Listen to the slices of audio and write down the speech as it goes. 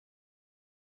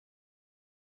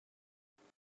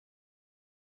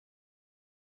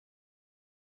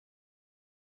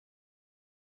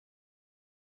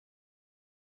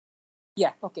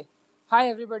Yeah, okay. Hi,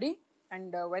 everybody,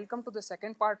 and welcome to the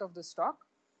second part of this talk.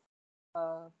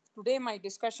 Today, my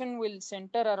discussion will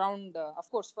center around, of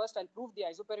course, first I'll prove the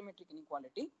isoperimetric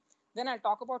inequality. Then I'll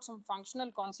talk about some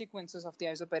functional consequences of the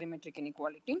isoperimetric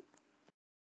inequality.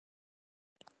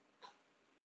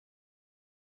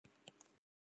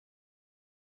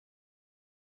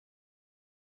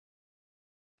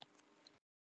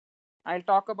 I'll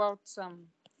talk about some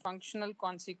functional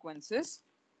consequences,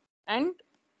 and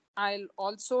I'll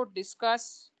also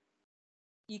discuss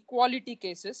equality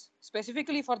cases,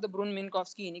 specifically for the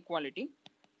Brunn-Minkowski inequality,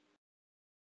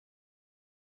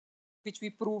 which we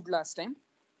proved last time,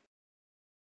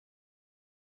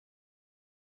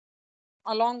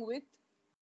 along with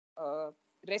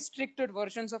restricted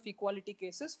versions of equality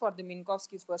cases for the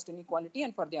Minkowski's first inequality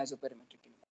and for the isoperimetric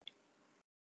inequality.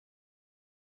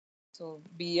 So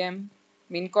BM,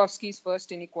 Minkowski's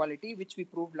first inequality, which we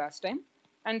proved last time,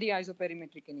 and the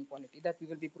isoperimetric inequality that we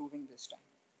will be proving this time.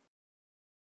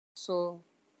 So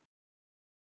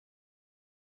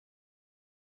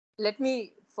let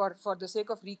me, for the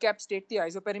sake of recap, state the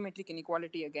isoperimetric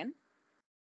inequality again.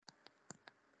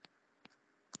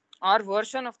 Our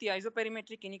version of the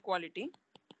isoperimetric inequality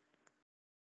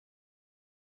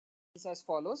is as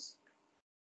follows.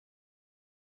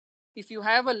 If you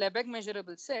have a Lebesgue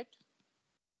measurable set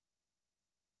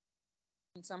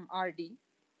in some RD,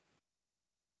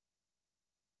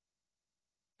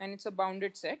 and it's a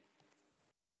bounded set,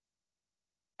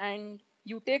 and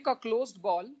you take a closed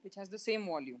ball which has the same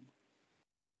volume,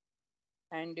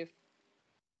 and if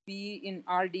B in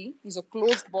RD is a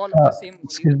closed ball of the same volume.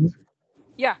 Excuse me.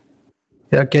 Yeah.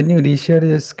 Yeah, can you reshare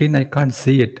your screen? I can't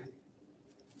see it.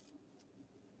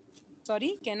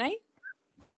 Sorry, can I?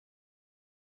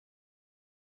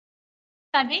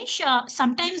 Sarvesh,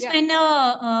 sometimes when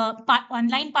a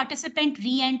online participant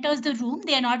re-enters the room,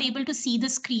 they are not able to see the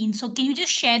screen. So can you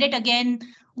just share it again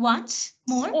once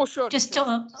more? Oh, sure. Just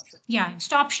sure. yeah,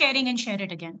 stop sharing and share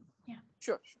it again. Yeah.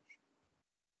 Sure.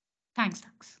 Thanks.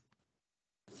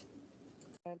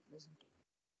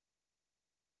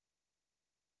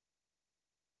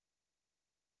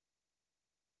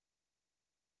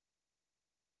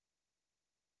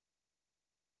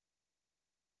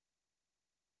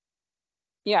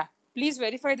 Yeah, please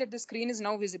verify that the screen is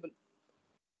now visible.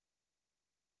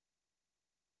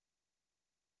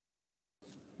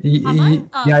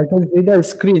 Yeah, I can see the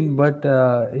screen, but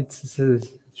it's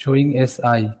showing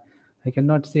SI. I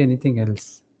cannot see anything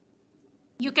else.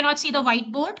 You cannot see the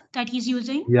whiteboard that he's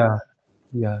using? Yeah.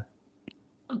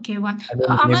 Okay, one.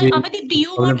 Maybe Amadip, do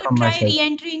you want to from my try side.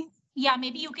 re-entering? Yeah,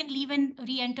 maybe you can leave and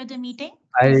re-enter the meeting.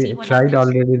 I tried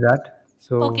already that.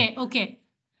 So Okay.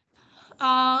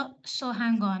 So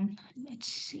hang on. Let's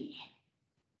see.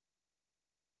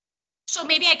 So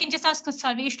maybe I can just ask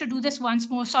Sarvesh to do this once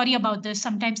more. Sorry about this.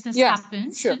 Sometimes this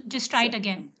happens. Sure. So just try it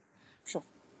again. Sure.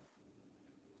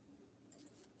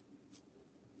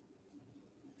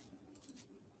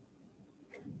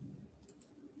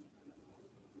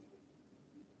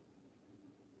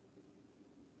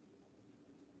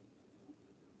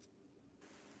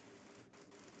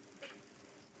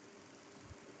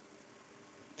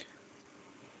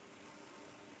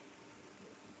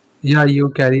 yeah, you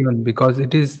carry on because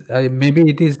it is maybe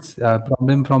it is a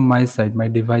problem from my side. My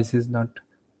device is not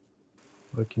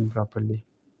working properly.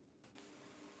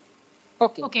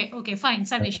 Okay, fine.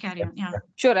 Sarvesh, carry on. Yeah.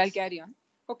 Sure, I'll carry on.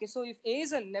 Okay, so if A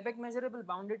is a Lebesgue measurable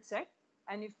bounded set,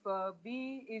 and if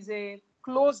B is a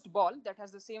closed ball that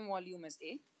has the same volume as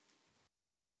A,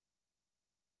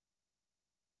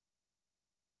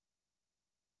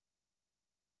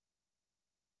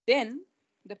 then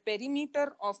the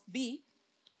perimeter of B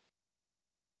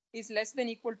is less than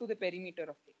equal to the perimeter of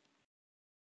A.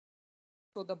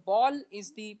 So the ball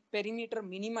is the perimeter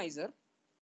minimizer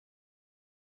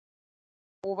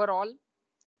over all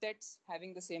sets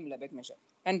having the same Lebesgue measure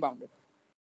and bounded.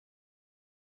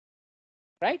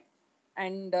 Right?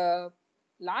 And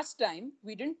last time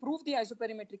we didn't prove the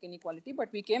isoperimetric inequality, but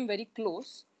we came very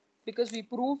close because we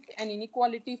proved an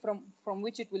inequality from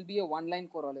which it will be a one-line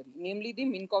corollary, namely the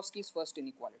Minkowski's first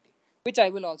inequality, which I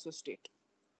will also state.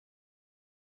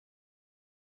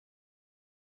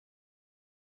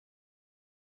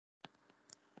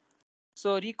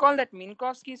 So recall that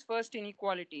Minkowski's first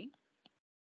inequality,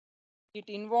 it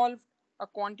involved a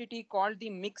quantity called the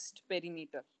mixed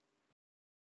perimeter.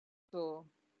 So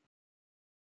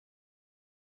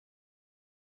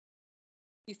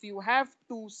if you have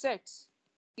two sets,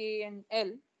 K and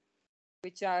L,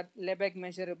 which are Lebesgue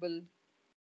measurable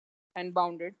and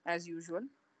bounded as usual,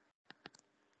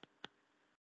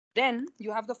 then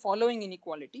you have the following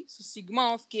inequality. So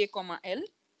sigma of K comma L,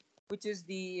 which is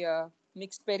the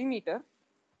mixed perimeter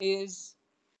is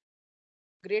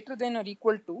greater than or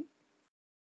equal to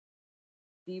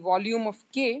the volume of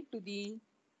K to the,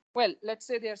 well, let's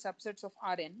say they are subsets of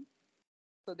Rn.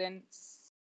 So then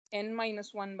n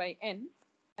minus 1 by n,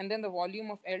 and then the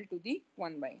volume of L to the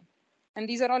 1 by n. And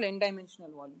these are all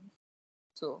n-dimensional volumes.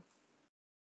 So,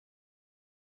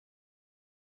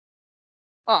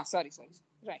 sorry.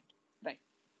 Right.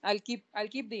 I'll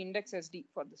keep the index as D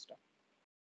for this stuff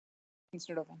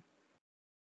instead of n.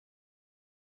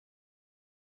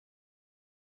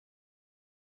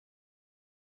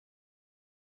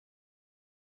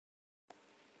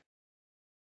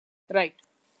 Right.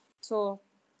 So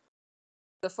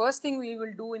the first thing we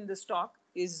will do in this talk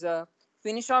is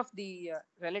finish off the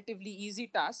relatively easy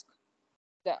task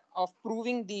of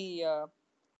proving the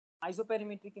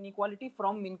isoperimetric inequality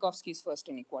from Minkowski's first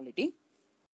inequality.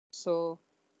 So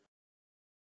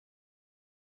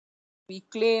we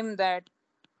claim that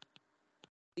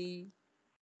the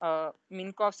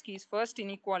Minkowski's first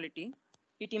inequality,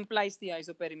 it implies the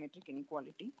isoperimetric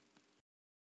inequality.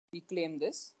 We claim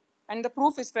this, and the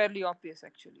proof is fairly obvious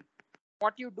actually.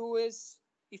 What you do is,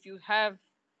 if you have,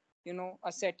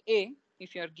 a set A,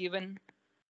 if you are given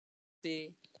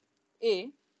say A,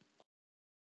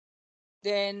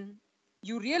 then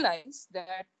you realize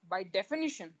that by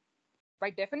definition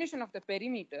of the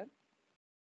perimeter,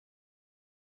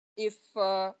 if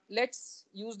let's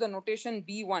use the notation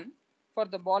B1 for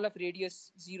the ball of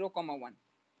radius 0, 1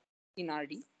 in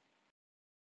RD.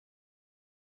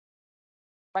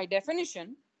 By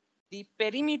definition, the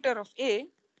perimeter of A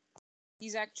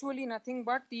is actually nothing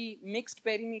but the mixed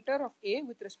perimeter of A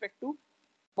with respect to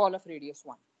ball of radius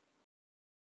 1.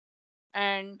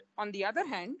 And on the other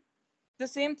hand, the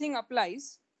same thing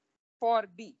applies for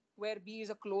B, where B is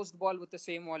a closed ball with the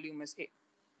same volume as A.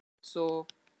 So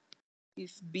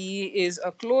if B is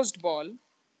a closed ball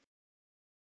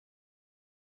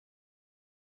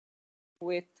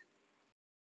with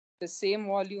the same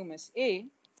volume as A,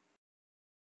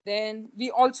 then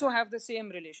we also have the same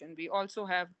relation. We also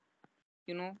have,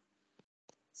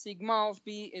 sigma of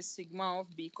B is sigma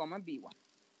of B comma B1.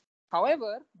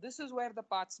 However, this is where the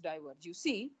paths diverge. You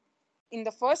see, in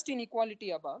the first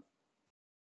inequality above,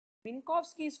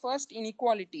 Minkowski's first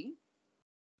inequality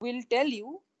will tell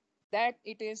you that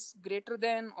it is greater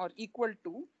than or equal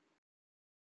to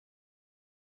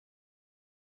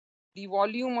the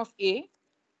volume of A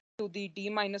to the D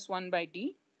minus 1 by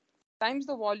D times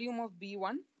the volume of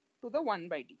B1 to the 1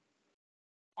 by D.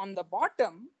 On the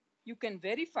bottom, you can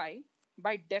verify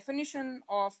by definition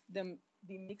of the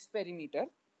mixed perimeter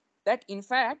that in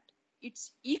fact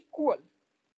it's equal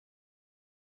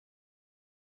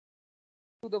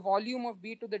to the volume of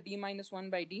B to the D minus 1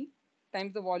 by D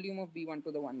times the volume of B1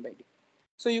 to the 1 by D.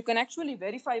 So you can actually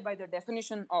verify by the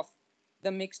definition of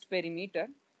the mixed perimeter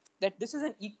that this is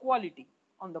an equality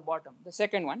on the bottom, the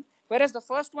second one, whereas the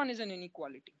first one is an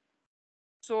inequality.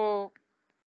 So,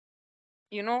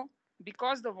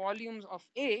 because the volumes of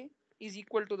A is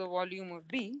equal to the volume of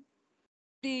B,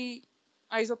 the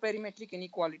isoperimetric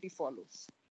inequality follows.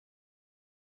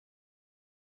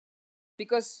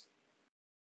 Because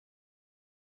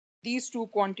these two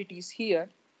quantities here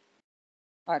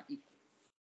are equal.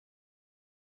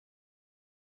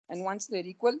 And once they're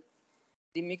equal,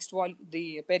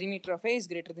 the perimeter of A is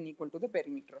greater than or equal to the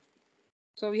perimeter of B.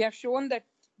 So we have shown that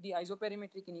the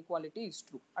isoperimetric inequality is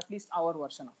true, at least our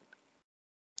version of it.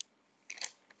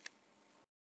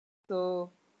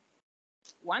 So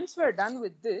once we're done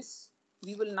with this,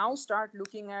 we will now start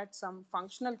looking at some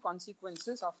functional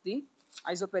consequences of the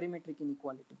isoperimetric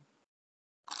inequality.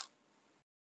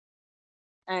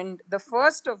 And the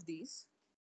first of the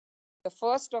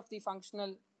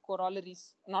functional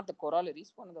corollaries, not the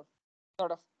corollaries, one of the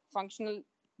sort of functional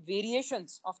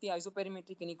variations of the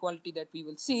isoperimetric inequality that we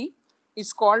will see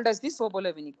is called as the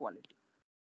Sobolev inequality.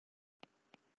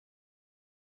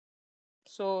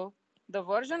 So the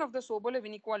version of the Sobolev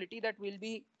inequality that we'll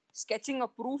be sketching a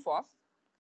proof of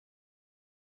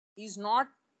is not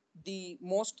the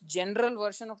most general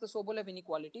version of the Sobolev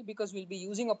inequality, because we'll be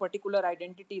using a particular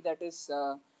identity that is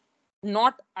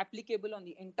not applicable on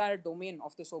the entire domain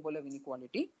of the Sobolev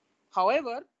inequality.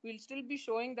 However, we'll still be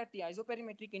showing that the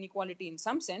isoperimetric inequality in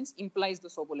some sense implies the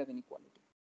Sobolev inequality.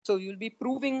 So you'll be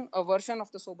proving a version of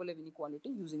the Sobolev inequality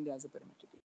using the isoperimetric.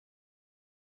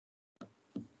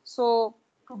 So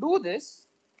to do this,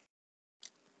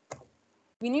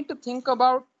 we need to think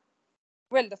about,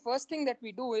 well, the first thing that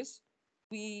we do is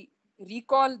we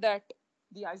recall that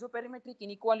the isoperimetric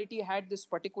inequality had this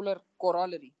particular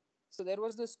corollary. So there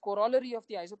was this corollary of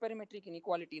the isoperimetric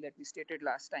inequality that we stated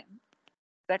last time.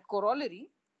 That corollary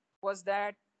was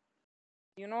that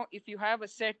if you have a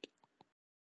set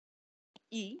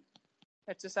E,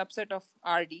 that's a subset of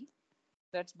RD,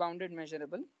 that's bounded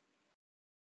measurable,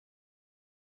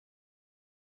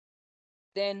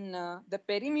 then the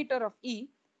perimeter of E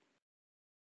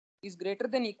is greater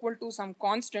than equal to some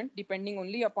constant depending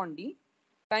only upon D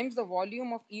times the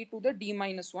volume of E to the D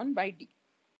minus 1 by D.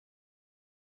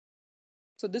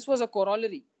 So this was a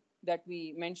corollary that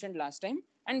we mentioned last time,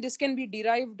 and this can be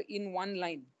derived in one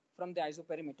line from the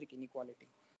isoperimetric inequality.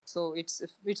 So it's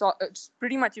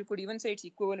pretty much, you could even say it's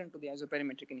equivalent to the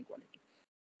isoperimetric inequality.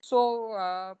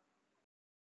 So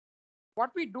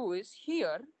what we do is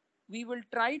here we will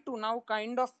try to now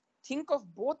kind of think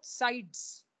of both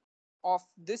sides of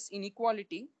this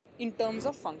inequality in terms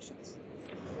of functions.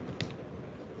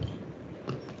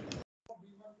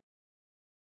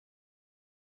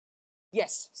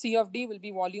 Yes, C of D will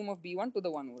be volume of B1 to the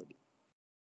 1 over D.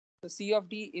 So C of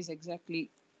D is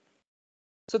exactly,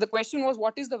 so the question was,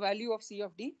 what is the value of C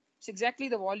of D? It's exactly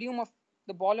the volume of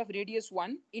the ball of radius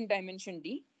 1 in dimension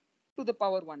D to the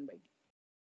power 1 by D.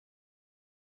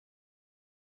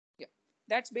 Yeah,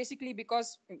 that's basically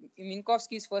because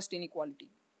Minkowski's first inequality,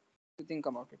 to think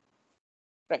about it.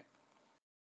 Right.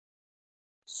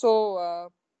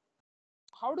 So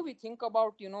how do we think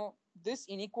about, this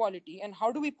inequality, and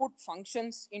how do we put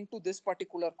functions into this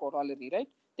particular corollary, right?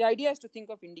 The idea is to think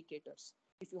of indicators.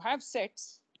 If you have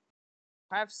sets,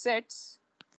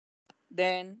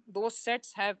 then those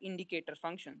sets have indicator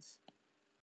functions.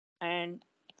 And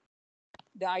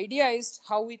the idea is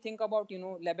how we think about,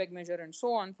 Lebesgue measure and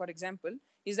so on, for example,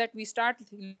 is that we start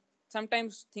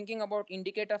sometimes thinking about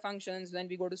indicator functions, then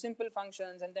we go to simple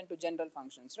functions, and then to general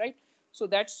functions, right? So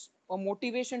that's a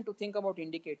motivation to think about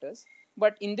indicators.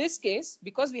 But in this case,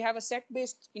 because we have a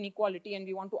set-based inequality and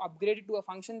we want to upgrade it to a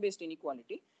function-based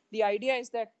inequality, the idea is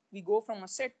that we go from a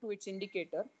set to its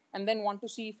indicator and then want to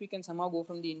see if we can somehow go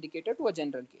from the indicator to a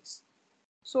general case.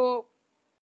 So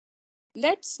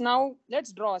let's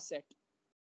draw a set.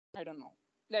 I don't know.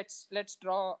 Let's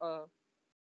draw a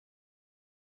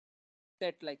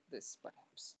set like this,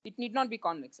 perhaps. It need not be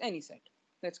convex, any set.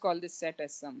 Let's call this set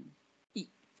as some E,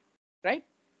 right?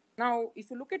 Now, if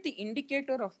you look at the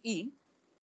indicator of E,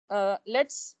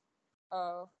 let's,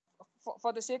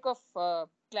 for the sake of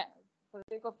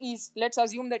E, let's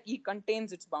assume that E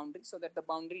contains its boundary, so that the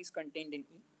boundary is contained in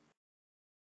E.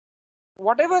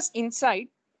 Whatever's inside,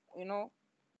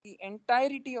 the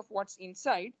entirety of what's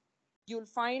inside, you'll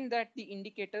find that the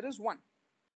indicator is 1.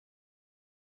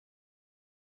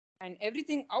 And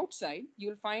everything outside,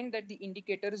 you'll find that the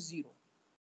indicator is 0.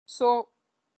 So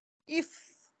if,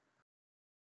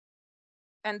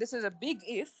 and this is a big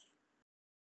if,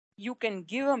 you can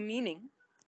give a meaning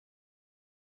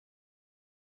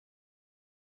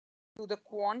to the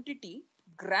quantity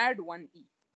grad 1E.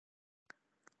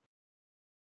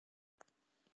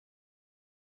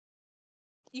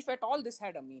 If at all this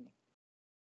had a meaning.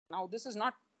 Now this is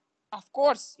not, of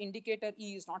course, indicator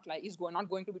E is not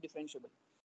going to be differentiable.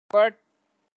 But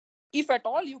if at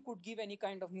all you could give any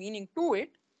kind of meaning to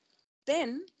it,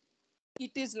 then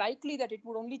it is likely that it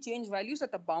would only change values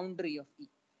at the boundary of E.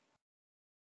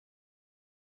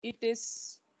 It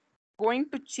is going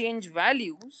to change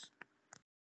values,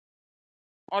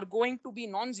 or going to be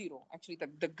non-zero. Actually,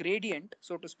 the gradient,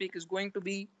 so to speak, is going to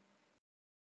be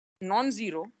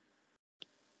non-zero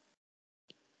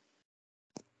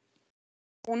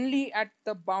only at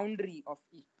the boundary of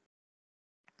E.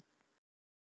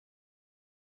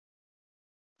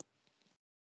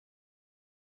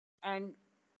 And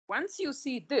once you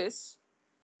see this,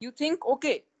 you think,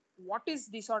 okay, what is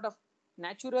the sort of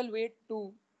natural way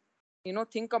to,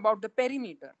 think about the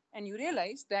perimeter? And you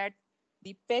realize that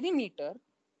the perimeter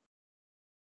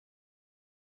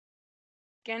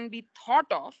can be thought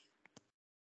of.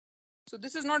 So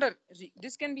this is not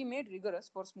this can be made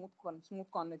rigorous for smooth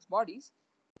convex bodies,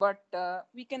 but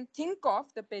we can think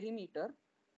of the perimeter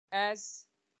as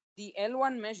the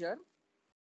L1 measure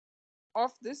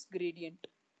of this gradient.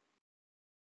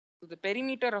 So the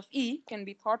perimeter of E can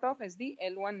be thought of as the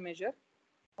L1 measure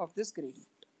of this gradient.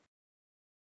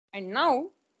 And now,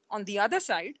 on the other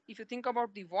side, if you think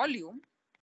about the volume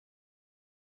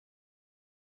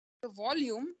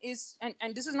is,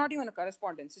 and this is not even a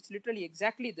correspondence, it's literally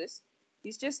exactly this.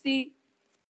 It's just the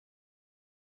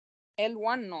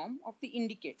L1 norm of the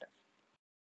indicator.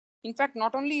 In fact,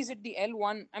 not only is it the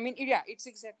L1, I mean, yeah, it's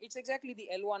exactly the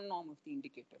L1 norm of the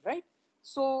indicator, right?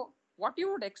 So what you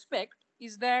would expect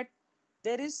is that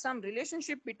there is some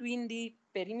relationship between the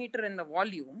perimeter and the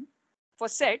volume for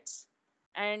sets,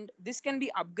 and this can be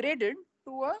upgraded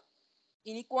to a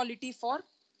inequality for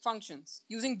functions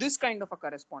using this kind of a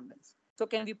correspondence. So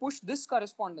can we push this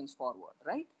correspondence forward,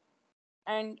 right?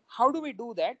 And how do we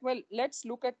do that? Well, let's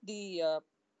look at the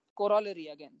corollary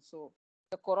again. So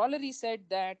the corollary said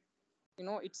that,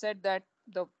 it said that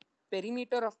the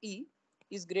perimeter of E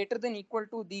is greater than equal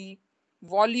to the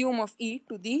volume of E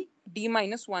to the d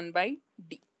minus 1 by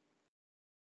d.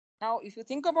 Now, if you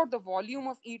think about the volume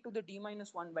of E to the d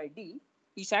minus 1 by d,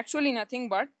 it's actually nothing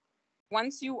but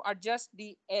once you adjust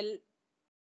the L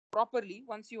properly,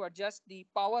 once you adjust the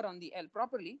power on the L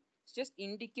properly, it's just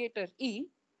indicator E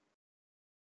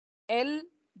L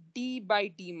d by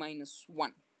d minus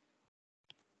 1.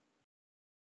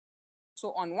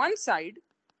 So on one side,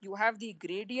 you have the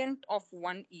gradient of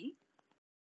 1E.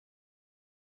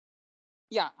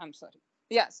 Yeah, I'm sorry.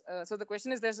 Yes. So the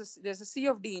question is, there's a C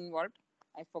of D involved.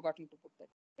 I've forgotten to put that.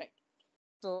 Right.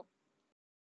 So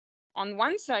on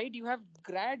one side, you have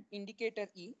grad indicator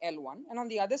E, L1. And on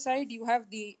the other side, you have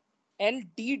the L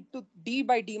d to d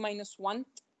by d minus 1th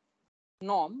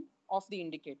norm of the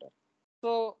indicator.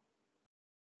 So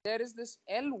there is this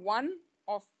L1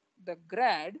 of the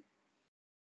grad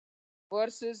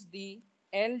versus the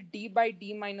L d by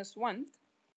d minus 1th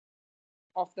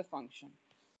of the function.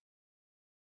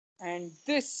 And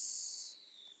this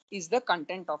is the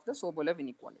content of the Sobolev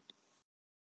inequality.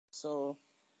 So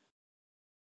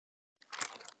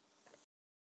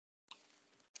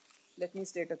let me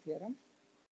state a theorem.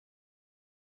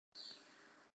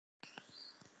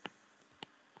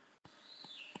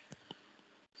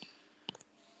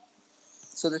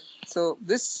 So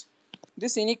this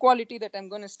inequality that I'm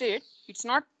going to state, it's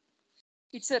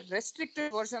a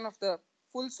restricted version of the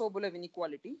full Sobolev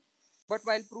inequality. But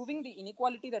while proving the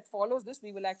inequality that follows this,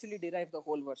 we will actually derive the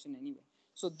whole version anyway.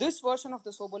 So this version of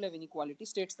the Sobolev inequality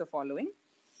states the following.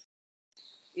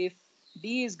 If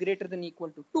d is greater than equal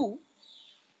to 2,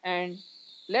 and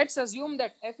let's assume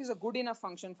that f is a good enough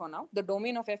function for now. The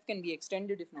domain of f can be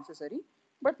extended if necessary,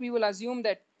 but we will assume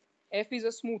that f is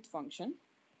a smooth function.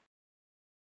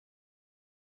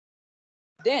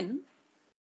 Then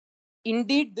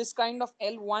indeed this kind of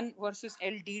L1 versus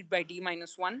LD by d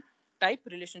minus 1 type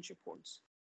relationship holds.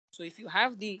 So if you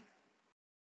have the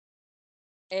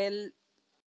LD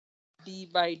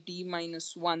by d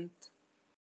minus 1th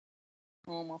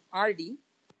norm of RD,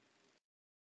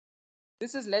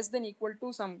 this is less than equal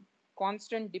to some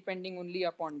constant depending only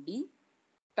upon d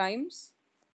times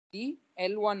the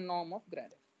L1 norm of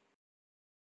grad f,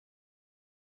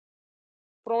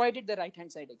 provided the right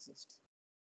hand side exists.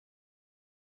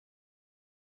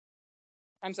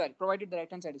 I'm sorry, provided the right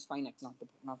hand side is finite, not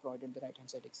provided the right hand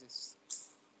side exists.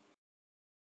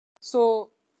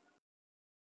 So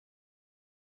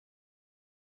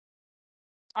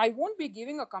I won't be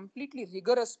giving a completely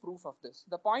rigorous proof of this.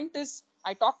 The point is,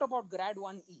 I talked about grad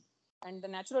 1E. And the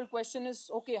natural question is,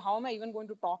 okay, how am I even going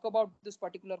to talk about this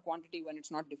particular quantity when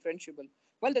it's not differentiable?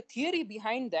 Well, the theory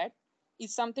behind that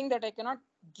is something that I cannot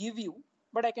give you,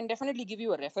 but I can definitely give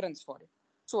you a reference for it.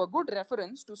 So a good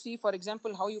reference to see, for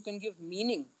example, how you can give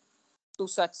meaning to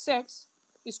such sets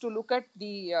is to look at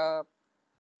the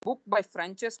book by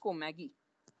Francesco Maggi,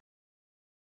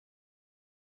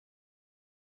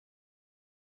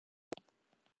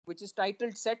 which is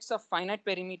titled Sets of Finite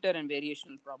Perimeter and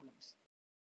Variational Problems.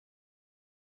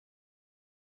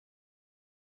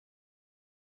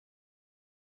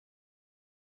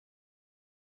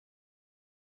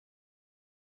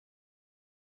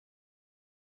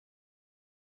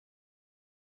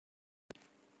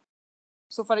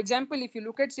 So for example, if you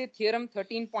look at, say, theorem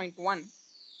 13.1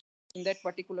 in that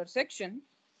particular section,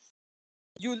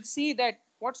 you'll see that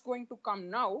what's going to come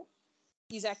now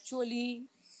is actually,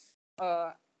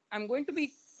 I'm going to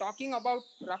be talking about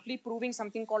roughly proving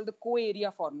something called the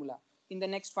co-area formula in the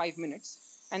next 5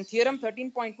 minutes. And theorem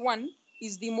 13.1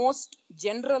 is the most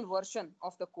general version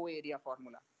of the co-area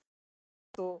formula.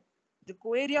 So the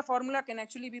co-area formula can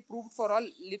actually be proved for all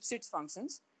Lipschitz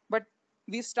functions, but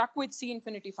we've stuck with C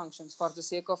infinity functions for the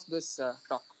sake of this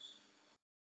talk,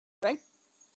 right?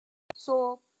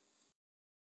 So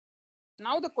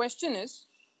now the question is,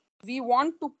 we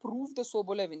want to prove the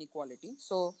Sobolev inequality.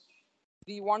 So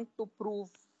we want to prove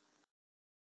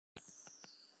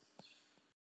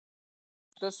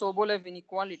the Sobolev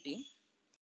inequality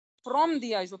from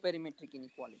the isoperimetric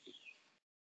inequality.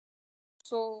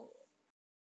 So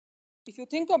if you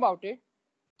think about it,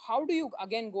 how do you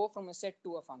again go from a set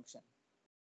to a function?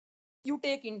 You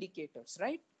take indicators,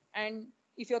 right? And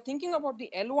if you're thinking about the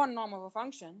L1 norm of a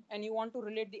function and you want to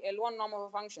relate the L1 norm of a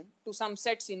function to some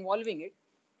sets involving it,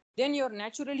 then you're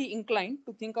naturally inclined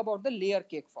to think about the layer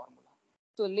cake formula.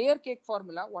 So layer cake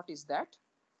formula, what is that?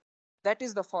 That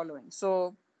is the following.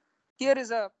 So here is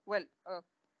a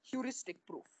heuristic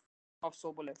proof of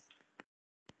Sobolev.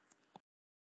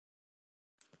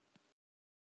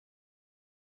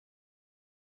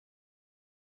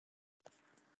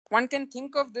 one can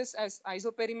think of this as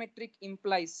isoperimetric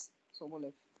implies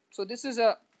Sobolev. So this is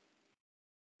a,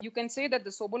 you can say that the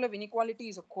Sobolev inequality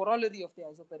is a corollary of the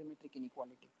isoperimetric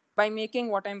inequality by making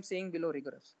what I'm saying below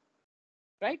rigorous,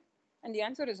 right? And the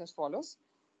answer is as follows.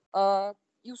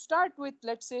 You start with,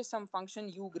 let's say, some function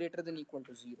u greater than equal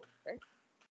to 0, right?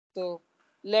 So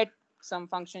let some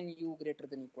function u greater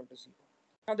than equal to 0.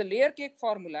 Now the layer cake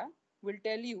formula will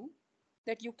tell you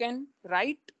that you can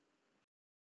write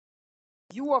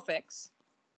u of x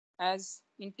as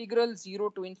integral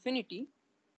 0 to infinity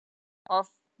of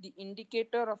the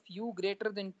indicator of u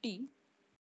greater than t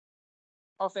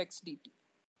of x dt.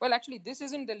 Well, actually, this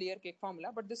isn't the layer cake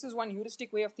formula, but this is one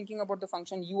heuristic way of thinking about the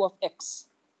function u of x.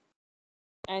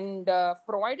 And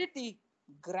provided the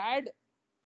grad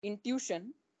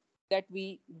intuition that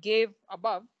we gave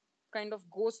above kind of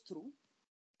goes through.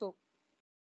 So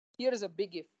here is a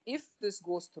big if. If this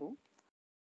goes through,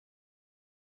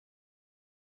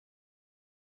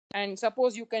 and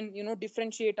suppose you can,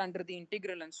 differentiate under the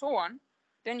integral and so on,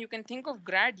 then you can think of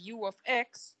grad u of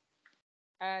x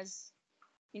as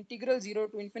integral 0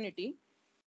 to infinity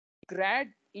grad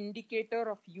indicator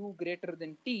of u greater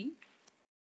than t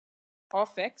of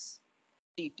x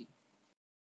dt.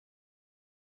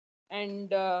 And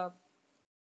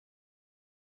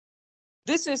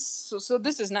this is so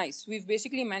this is nice. We've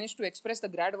basically managed to express the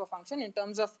grad of a function in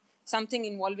terms of something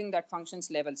involving that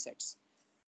function's level sets.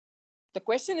 The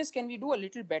question is, can we do a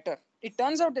little better? It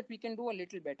turns out that we can do a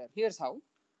little better. Here's how.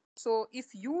 So if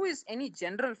u is any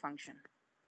general function,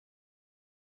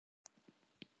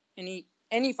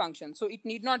 any function, so it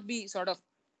need not be sort of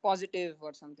positive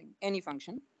or something, any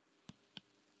function,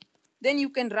 then you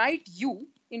can write u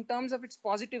in terms of its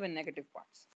positive and negative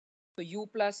parts. So u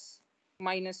plus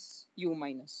minus u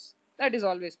minus, that is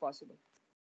always possible.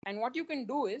 And what you can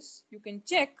do is you can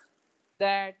check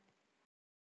that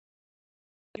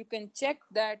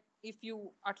if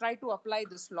you try to apply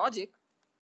this logic,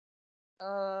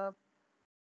 well,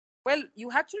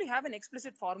 you actually have an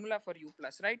explicit formula for u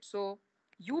plus, right? So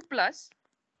u plus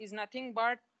is nothing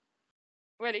but,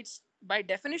 well, it's by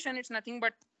definition, it's nothing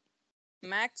but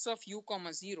max of u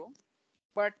comma 0.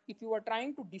 But if you are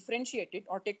trying to differentiate it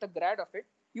or take the grad of it,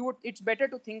 it's better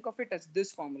to think of it as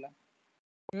this formula,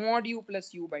 mod u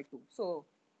plus u by 2. So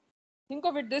think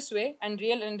of it this way, and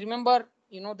remember,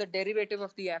 the derivative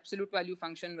of the absolute value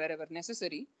function wherever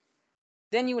necessary.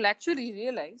 Then you will actually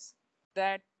realize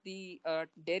that the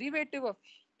derivative of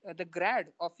the grad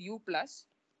of u plus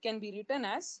can be written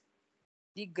as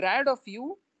the grad of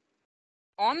u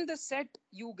on the set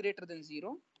u greater than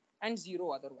 0 and 0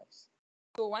 otherwise.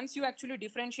 So once you actually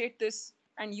differentiate this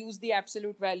and use the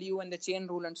absolute value and the chain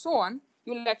rule and so on,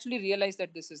 you will actually realize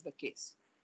that this is the case.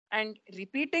 And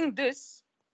repeating this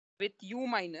with u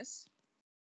minus,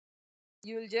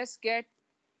 you will just get,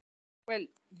 well,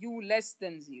 u less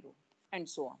than 0 and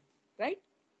so on, right?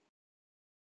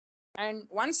 And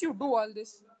once you do all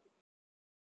this,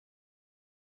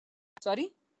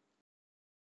 sorry?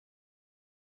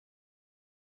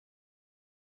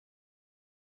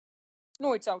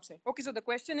 No, it's outside. Okay, so the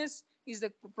question is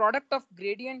the product of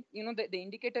gradient, the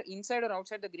indicator inside or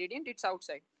outside the gradient? It's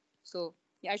outside. So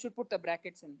yeah, I should put the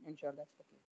brackets and ensure that's the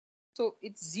case. So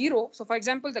it's 0. So for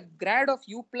example, the grad of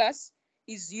u plus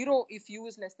is 0 if u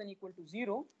is less than equal to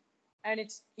 0, and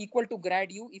it's equal to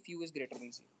grad u if u is greater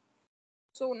than 0.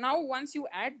 So now once you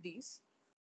add these,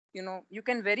 you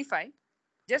can verify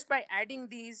just by adding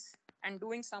these and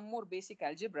doing some more basic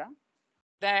algebra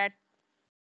that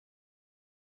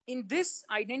in this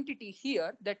identity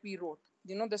here that we wrote,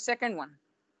 the second one,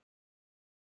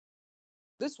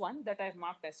 this one that I've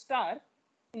marked as star,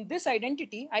 in this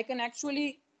identity, I can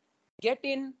actually get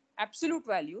in absolute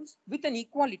values with an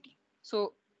equality.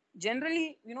 So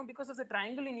generally, because of the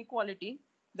triangle inequality,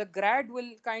 the grad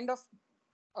will kind of,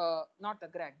 not the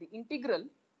grad, the integral,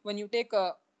 when you take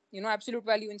a, absolute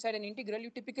value inside an integral, you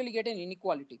typically get an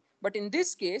inequality. But in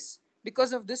this case,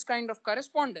 because of this kind of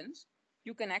correspondence,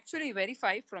 you can actually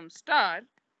verify from star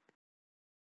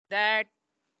that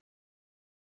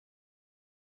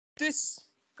this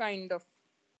kind of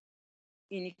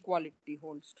inequality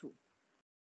holds true.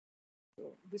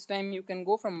 So this time you can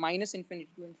go from minus infinity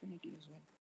to infinity as well.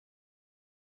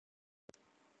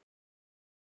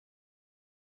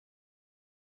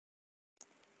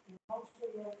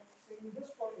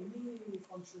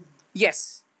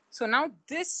 Yes. So now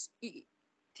this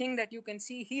thing that you can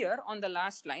see here on the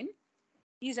last line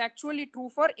is actually true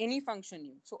for any function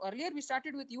u. So earlier we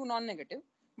started with u non-negative,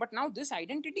 but now this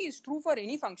identity is true for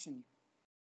any function u.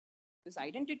 This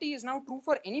identity is now true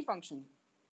for any function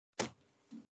u.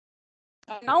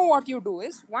 Now what you do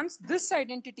is, once this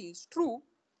identity is true,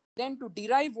 then to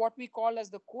derive what we call as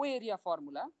the co-area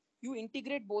formula, you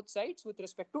integrate both sides with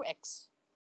respect to x.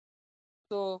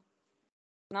 So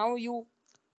now you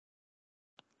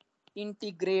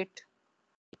integrate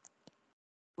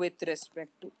with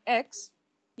respect to x.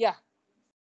 Yeah.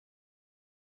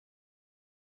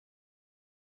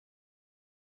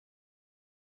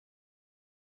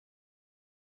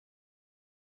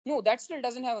 No, that still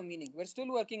doesn't have a meaning. We're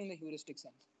still working in the heuristic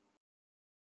sense.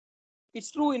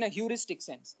 It's true in a heuristic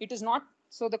sense. It is not.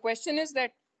 So the question is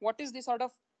that what is the sort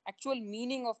of actual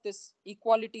meaning of this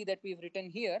equality that we've written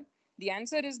here? The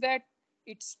answer is that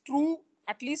it's true,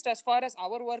 at least as far as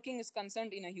our working is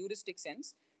concerned, in a heuristic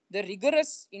sense. The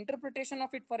rigorous interpretation of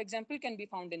it, for example, can be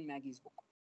found in Maggie's book.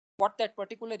 What that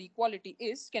particular equality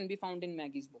is can be found in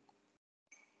Maggie's book.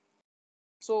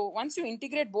 So once you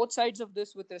integrate both sides of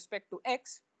this with respect to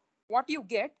x, what you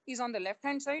get is on the left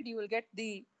hand side, you will get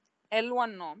the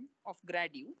L1 norm of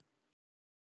grad u.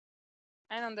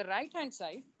 And on the right hand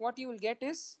side, what you will get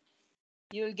is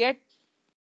you will get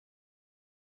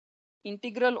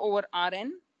integral over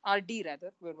Rn, Rd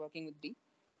rather, we're working with d,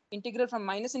 integral from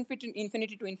minus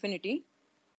infinity to infinity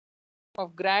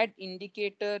of grad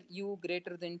indicator u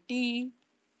greater than t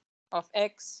of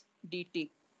x dt.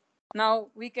 Now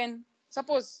we can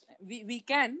suppose we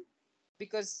can,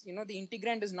 because you know the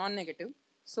integrand is non-negative,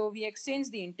 so we exchange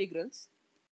the integrals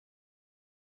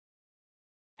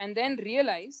and then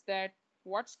realize that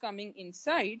what's coming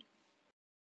inside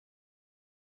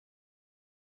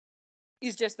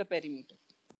is just the perimeter.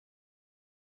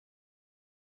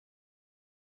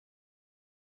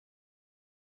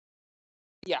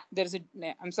 Yeah, there's a,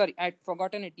 I'm sorry, I'd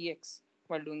forgotten a dx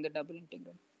while doing the double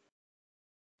integral.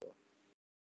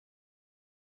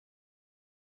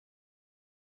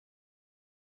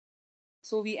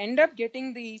 So we end up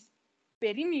getting the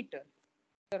perimeter,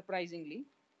 surprisingly,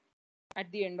 at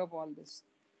the end of all this.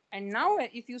 And now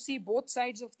if you see both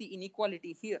sides of the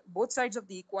inequality here, both sides of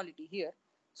the equality here,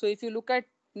 so if you look at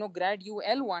grad u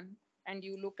L1 and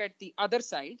you look at the other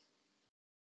side,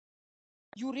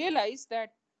 you realize that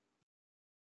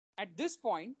at this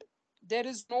point, there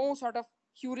is no sort of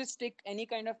heuristic, any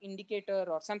kind of indicator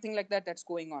or something like that that's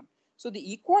going on. So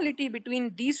the equality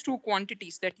between these two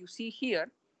quantities that you see here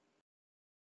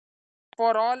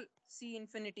for all C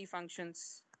infinity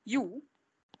functions U,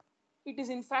 it is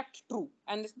in fact true.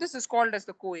 And this is called as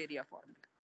the co-area formula.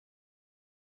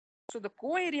 So the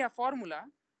co-area formula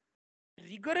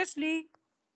rigorously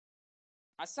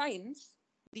assigns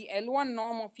the L1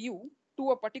 norm of U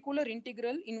to a particular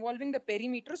integral involving the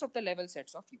perimeters of the level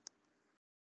sets of U.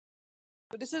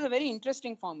 So this is a very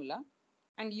interesting formula.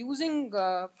 And using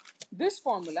this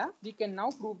formula, we can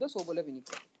now prove the Sobolev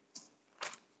inequality.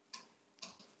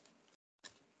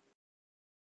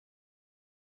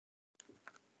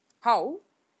 How?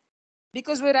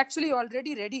 Because we're actually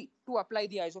already ready to apply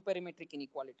the isoperimetric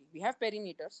inequality. We have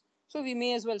perimeters, so we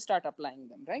may as well start applying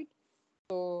them, right?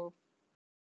 So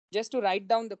just to write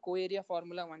down the co-area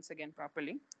formula once again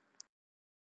properly,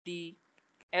 the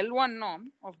L1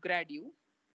 norm of grad u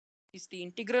is the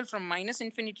integral from minus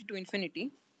infinity to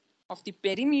infinity of the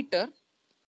perimeter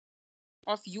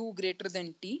of u greater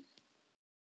than t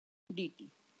dt.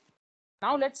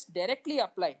 Now let's directly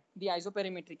apply the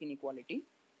isoperimetric inequality.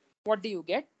 What do you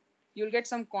get? You'll get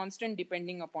some constant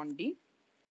depending upon d,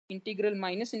 integral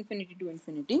minus infinity to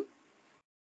infinity,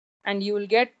 and you will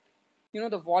get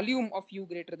the volume of u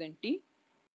greater than t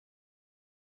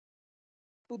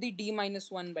to the d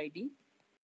minus 1 by d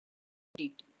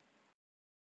dt.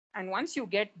 And once you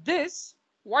get this,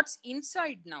 what's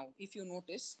inside now, if you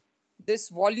notice, this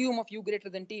volume of u greater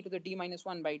than t to the d minus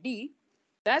 1 by d,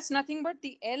 that's nothing but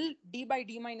the L d by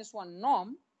d minus 1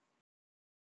 norm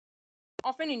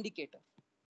of an indicator.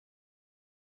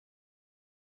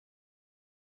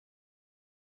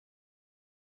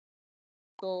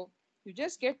 So you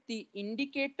just get the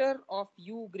indicator of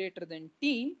u greater than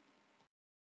t,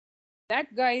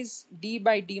 that guy's d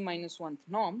by d minus 1th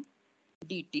norm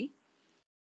dt.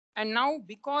 And now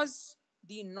because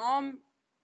the norm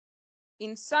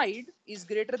inside is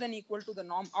greater than equal to the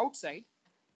norm outside,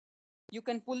 you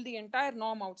can pull the entire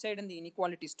norm outside and the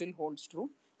inequality still holds true.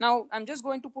 Now I'm just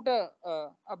going to put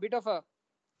a bit of a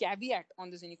caveat on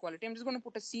this inequality. I'm just going to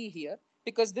put a C here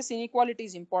because this inequality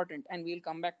is important and we'll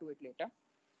come back to it later.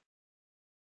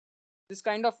 This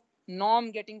kind of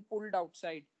norm getting pulled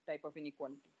outside type of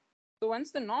inequality. So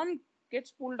once the norm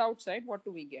gets pulled outside, what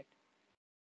do we get?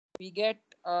 We get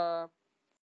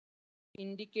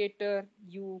indicator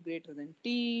u greater than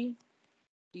t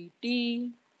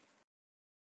dt,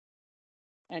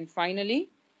 and finally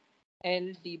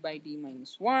L d by d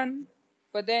minus 1.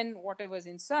 But then whatever's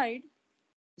inside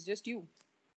is just u.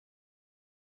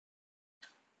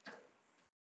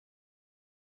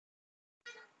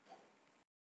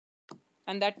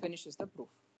 and that finishes the proof.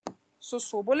 So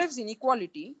Sobolev's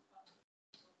inequality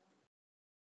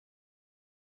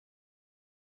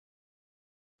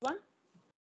one.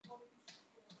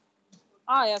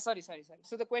 Yeah, sorry.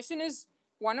 So the question is,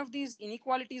 one of these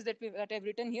inequalities that I've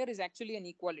written here is actually an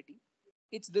equality.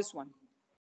 It's this one.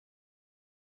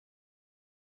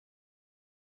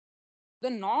 The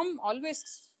norm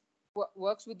always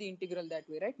works with the integral that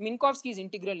way, right? Minkowski's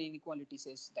integral inequality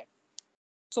says that.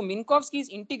 So Minkowski's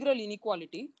integral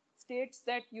inequality states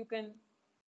that you can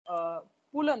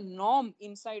pull a norm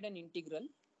inside an integral,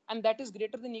 and that is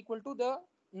greater than equal to the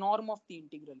norm of the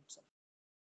integral itself.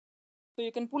 So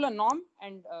you can pull a norm,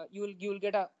 and you will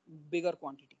get a bigger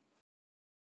quantity.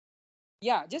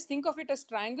 Yeah, just think of it as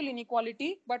triangle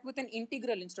inequality, but with an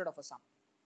integral instead of a sum.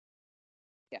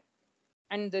 Yeah,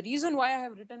 and the reason why I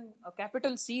have written a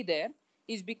capital C there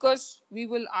is because we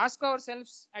will ask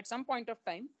ourselves at some point of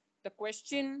time the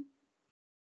question: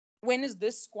 when is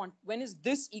this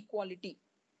equality?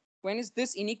 When is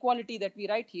this inequality that we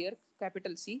write here,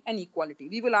 capital C, an equality?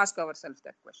 We will ask ourselves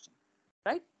that question,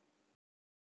 right?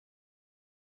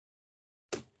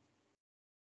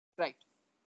 Right.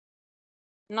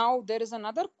 Now there is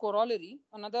another corollary,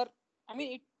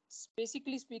 it's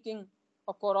basically speaking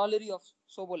a corollary of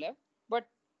Sobolev, but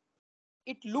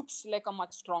it looks like a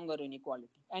much stronger inequality,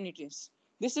 and it is.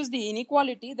 This is the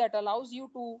inequality that allows you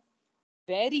to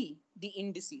vary the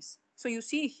indices. So you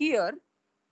see here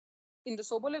in the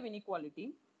Sobolev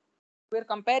inequality, we're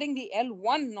comparing the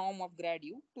L1 norm of grad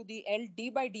u to the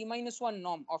LD by D minus 1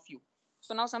 norm of u.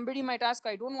 So now somebody might ask,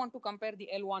 I don't want to compare the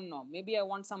L1 norm. Maybe I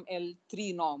want some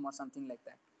L3 norm or something like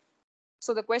that.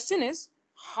 So the question is,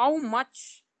 how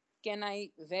much can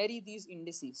I vary these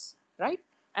indices, right?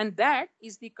 And that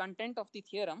is the content of the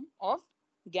theorem of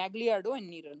Gagliardo and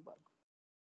Nirenberg.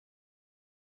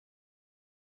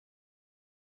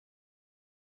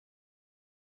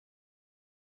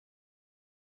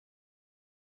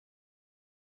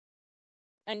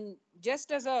 And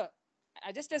just as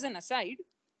an aside,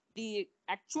 the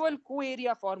actual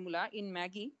co-area formula in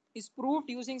Maggie is proved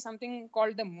using something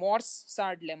called the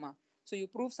Morse-Sard lemma. So you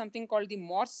prove something called the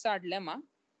Morse-Sard lemma,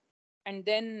 and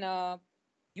then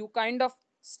you kind of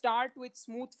start with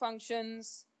smooth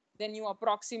functions, then you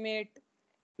approximate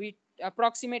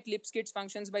Lipschitz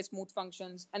functions by smooth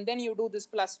functions, and then you do this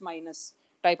plus minus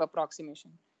type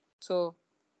approximation. So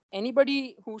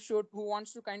anybody who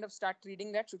wants to kind of start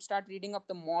reading that should start reading up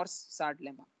the Morse-Sard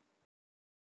lemma.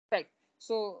 Right.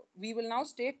 So we will now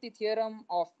state the theorem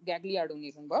of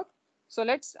Gagliardo-Nirenberg. So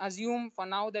let's assume for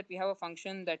now that we have a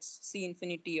function that's C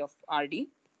infinity of Rd,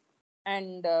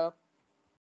 and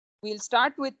we'll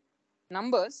start with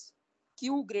numbers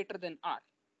q greater than R,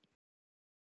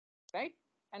 right?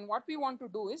 And what we want to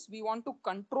do is we want to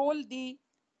control the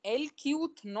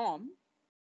LQth norm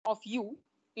of u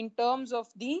in terms of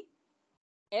the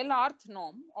LRth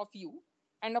norm of u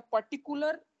and a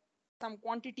particular some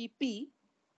quantity p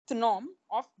norm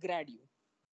of grad u.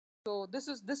 So this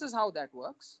is how that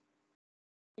works.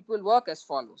 It will work as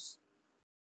follows.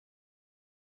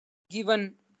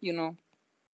 Given,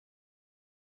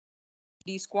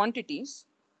 these quantities,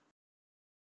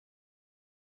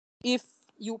 if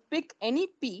you pick any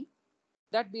p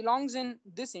that belongs in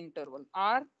this interval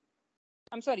R,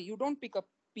 I'm sorry, you don't pick a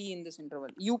p in this interval.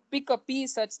 You pick a p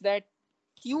such that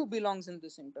q belongs in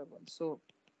this interval. So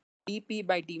dp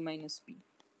by d minus p.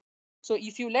 So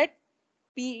if you let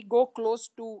p go close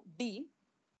to d,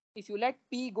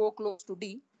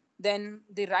 then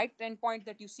the right endpoint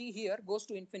that you see here goes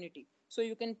to infinity. So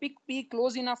you can pick p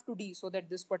close enough to d so that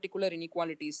this particular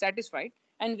inequality is satisfied.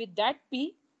 And with that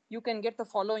p, you can get the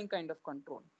following kind of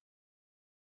control.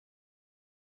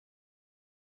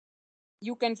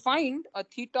 You can find a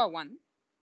theta 1.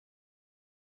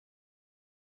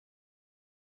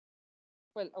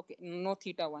 Well, okay, no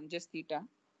theta 1, just theta.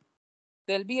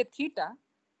 There'll be a theta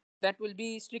that will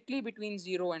be strictly between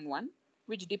 0 and 1,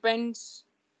 which depends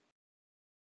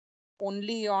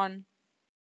only on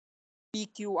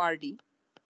PQRD.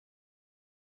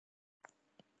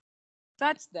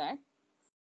 Such that,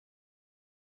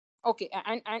 okay,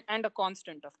 and a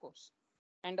constant, of course,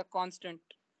 and a constant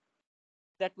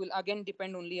that will again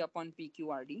depend only upon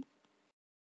PQRD,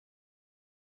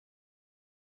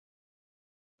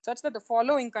 such that the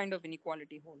following kind of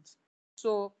inequality holds.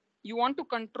 So you want to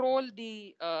control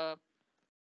the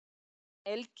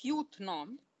LQth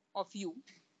norm of u.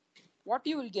 What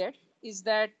you will get is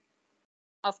that,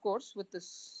 of course, with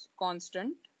this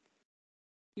constant,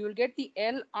 you will get the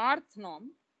LRth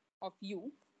norm of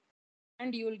u,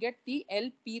 and you will get the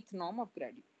LPth norm of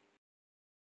grad u.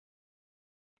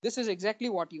 This is exactly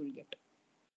what you will get.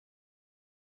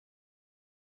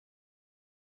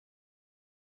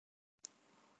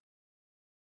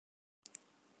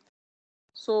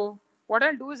 So what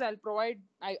I'll do is I'll provide,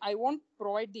 I won't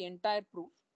provide the entire proof.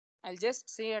 I'll just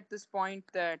say at this point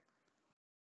that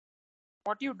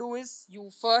what you do is you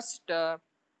first,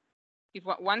 if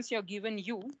once you're given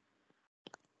you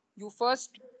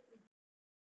first,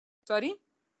 sorry.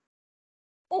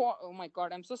 Oh my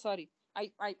God, I'm so sorry.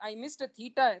 I missed a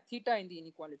theta in the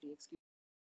inequality. Excuse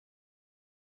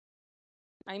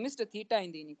me. I missed a theta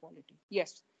in the inequality.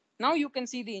 Yes. Now you can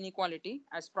see the inequality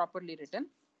as properly written.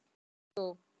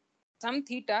 So some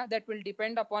theta that will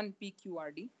depend upon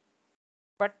PQRD,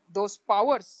 but those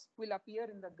powers will appear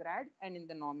in the grad and in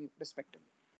the norm respectively.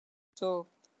 So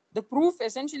the proof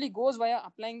essentially goes via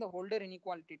applying the Holder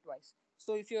inequality twice.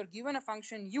 So if you're given a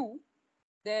function u,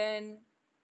 then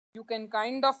you can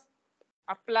kind of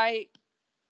apply,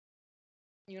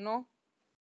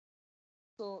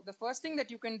 so the first thing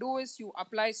that you can do is you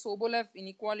apply Sobolev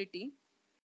inequality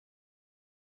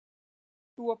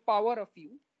to a power of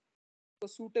u, a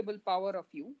suitable power of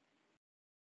u,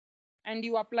 and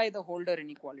you apply the Holder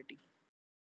inequality.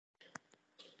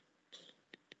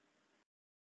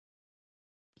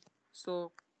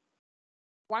 So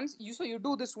you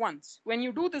do this once. When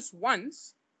you do this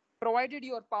once, provided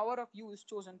your power of u is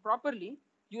chosen properly,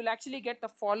 you'll actually get the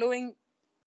following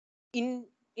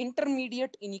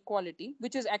intermediate inequality,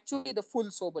 which is actually the full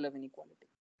Sobolev inequality.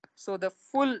 So the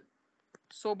full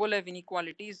Sobolev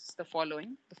inequality is the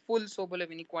following: the full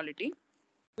Sobolev inequality,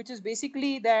 which is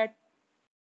basically that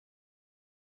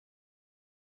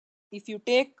if you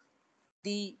take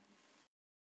the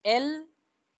L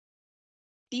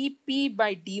dp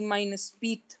by d minus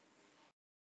pth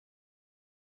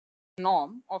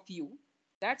norm of u,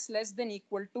 that's less than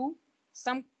equal to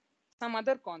some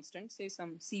other constant, say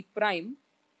some c prime,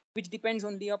 which depends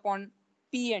only upon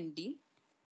p and d,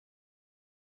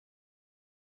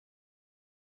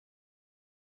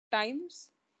 times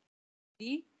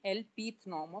the LPth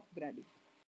norm of grad u.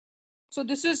 So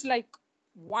this is like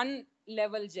one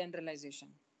level generalization,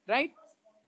 right?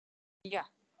 Yeah.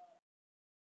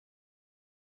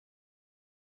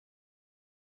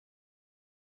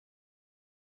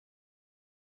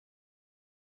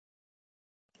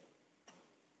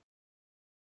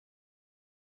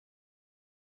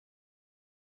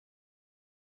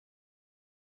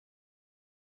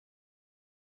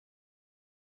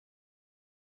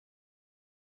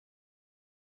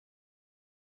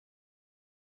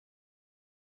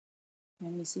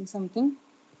 I'm missing something.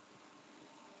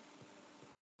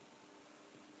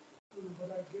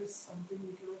 But I guess something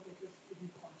we cannot take it to be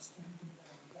constant.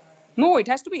 No, it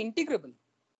has to be integrable.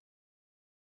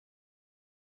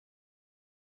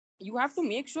 You have to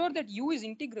make sure that u is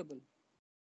integrable.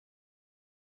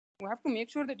 You have to make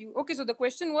sure that you, okay, so the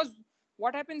question was,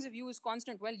 what happens if u is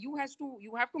constant? Well, you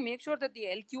have to make sure that the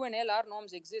LQ and LR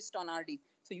norms exist on RD.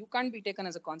 So you can't be taken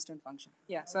as a constant function.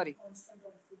 Yeah, sorry.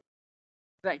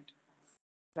 Right.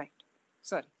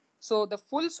 Sorry. So the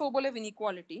full Sobolev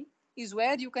inequality is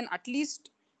where you can at least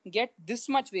get this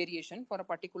much variation for a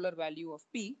particular value of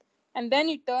P. And then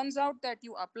it turns out that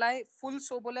you apply full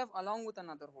Sobolev along with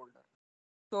another holder.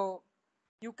 So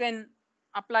you can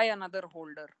apply another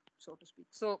holder, so to speak.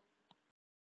 So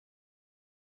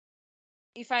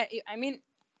if I mean,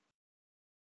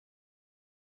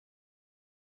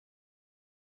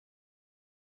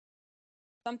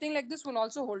 something like this will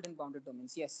also hold in bounded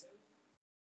domains. Yes.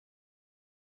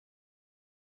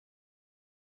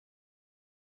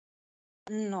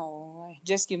 No,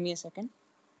 just give me a second.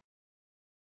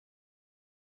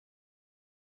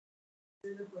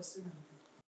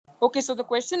 Okay, so the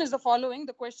question is the following.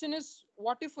 The question is,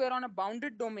 what if we're on a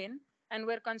bounded domain and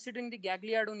we're considering the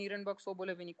Gagliardo-Nirenberg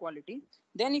Sobolev inequality?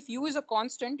 Then if u is a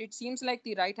constant, it seems like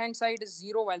the right-hand side is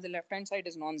 0 while the left-hand side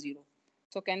is non-zero.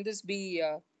 So can this be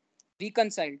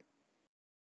reconciled?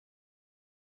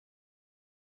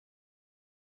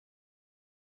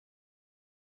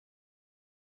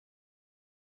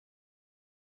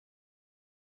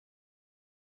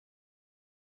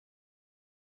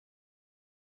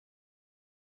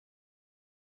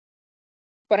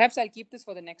 Perhaps I'll keep this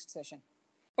for the next session.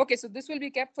 Okay, so this will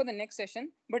be kept for the next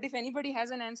session. But if anybody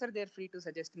has an answer, they're free to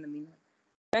suggest in the meanwhile.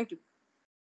 Thank you.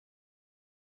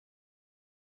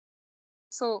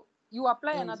 So you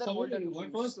apply another holder.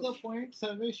 What was the point,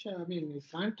 Sarvesh? I mean, you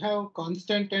can't have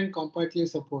constant and compactly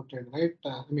supported, right?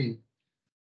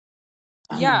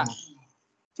 Yeah.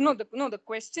 No, the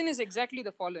question is exactly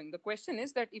the following. The question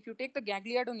is that if you take the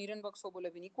Gagliardo-Nirenberg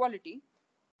Sobolev inequality,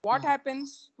 what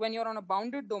happens when you're on a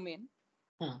bounded domain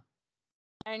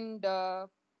and the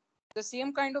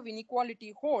same kind of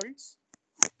inequality holds,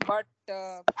 but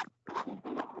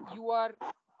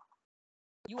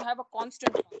you have a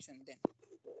constant function then.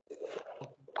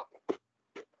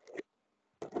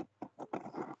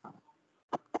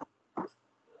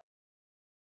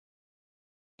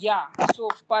 Yeah, so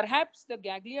perhaps the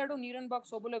Gagliardo-Nirenberg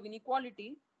Sobolev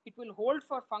inequality, it will hold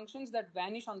for functions that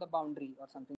vanish on the boundary or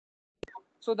something.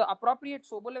 So the appropriate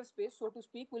Sobolev space, so to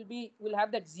speak, will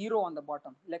have that zero on the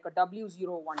bottom, like a W012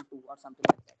 or something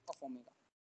like that of omega.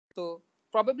 So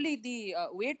probably the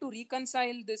way to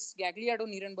reconcile this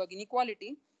Gagliardo-Nirenberg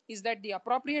inequality is that the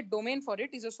appropriate domain for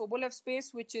it is a Sobolev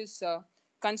space which is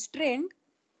constrained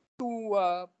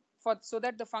to so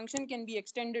that the function can be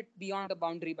extended beyond the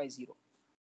boundary by zero.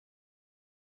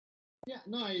 Yeah,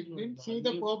 no, I didn't see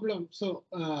the problem. So,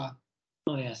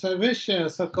 oh yeah,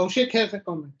 Sarvesh, so Kaushik has a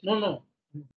comment. no.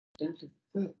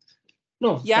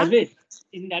 No, Yeah? Sarvesh,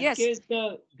 in that Yes. case,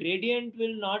 the gradient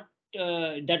will not,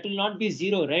 that will not be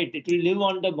zero, right? It will live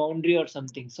on the boundary or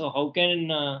something. So how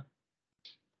can,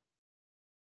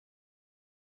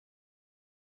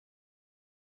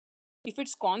 If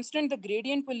it's constant, the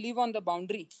gradient will live on the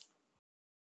boundary.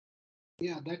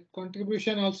 Yeah, that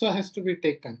contribution also has to be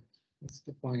taken. That's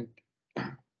the point.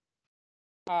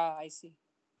 I see.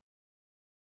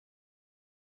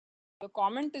 The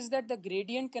comment is that the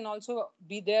gradient can also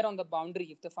be there on the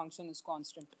boundary if the function is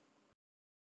constant.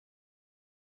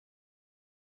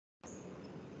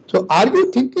 So are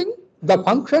you thinking the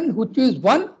function which is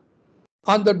 1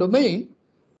 on the domain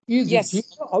is Yes.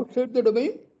 0 outside the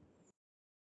domain?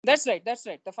 That's right. That's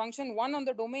right. The function 1 on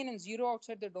the domain and 0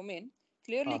 outside the domain,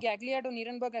 clearly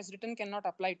Gagliardo-Nirenberg has written cannot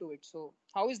apply to it. So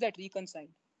how is that reconciled?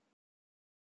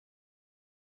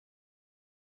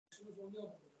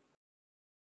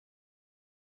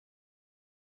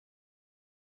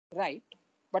 Right.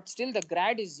 But still the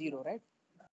grad is 0, right?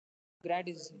 Grad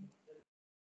is 0.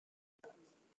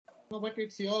 No, but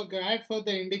it's your grad for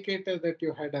the indicator that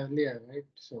you had earlier, right?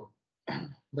 So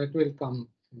that will come.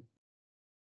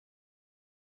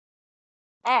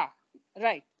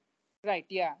 Right. Right.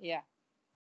 Yeah.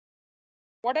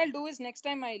 What I'll do is next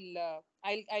time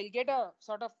I'll get a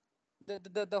sort of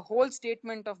the whole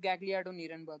statement of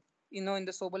Gagliardo-Nirenberg, in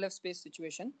the Sobolev space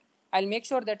situation. I'll make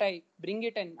sure that I bring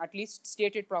it and at least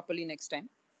state it properly next time,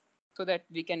 so that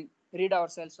we can rid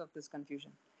ourselves of this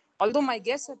confusion. Although my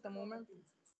guess at the moment,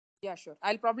 yeah, sure,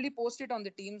 I'll probably post it on the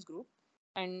Teams group,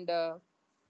 and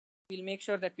we'll make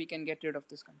sure that we can get rid of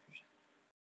this confusion.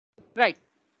 Right,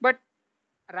 but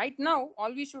right now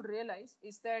all we should realize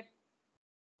is that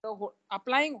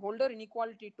applying Holder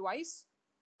inequality twice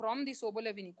from the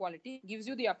Sobolev inequality gives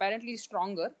you the apparently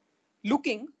stronger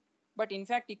looking, but in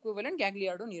fact equivalent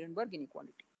Gagliardo-Nirenberg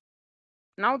inequality.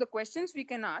 Now the questions we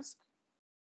can ask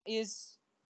is,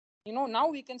 now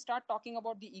we can start talking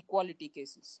about the equality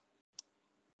cases.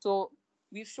 So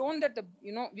we've shown that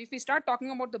if we start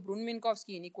talking about the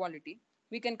Brunn-Minkowski inequality,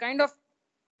 we can kind of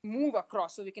move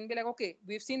across. So we can be like, okay,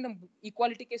 we've seen the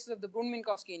equality cases of the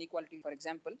Brunn-Minkowski inequality, for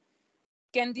example.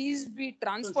 Can these be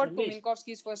transferred to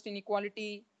Minkowski's first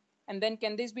inequality? And then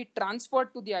can this be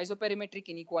transferred to the isoperimetric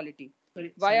inequality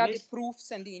via the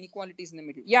proofs and the inequalities in the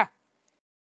middle? Yeah.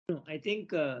 No, I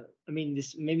think,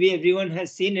 this maybe everyone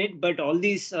has seen it, but all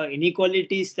these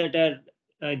inequalities that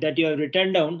you have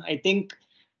written down, I think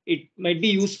it might be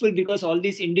useful because all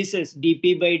these indices,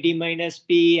 dp by d minus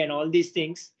p and all these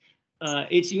things,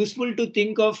 it's useful to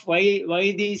think of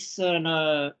why these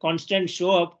constants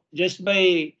show up just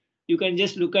by, you can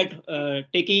just look at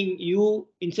taking u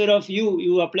instead of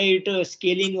you apply it to a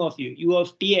scaling of u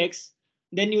of tx,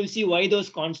 then you'll see why those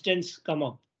constants come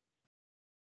up.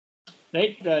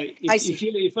 Right?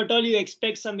 If at all you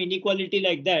expect some inequality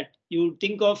like that, you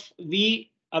think of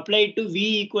v applied to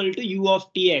v equal to u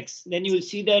of tx, then you will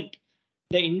see that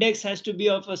the index has to be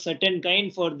of a certain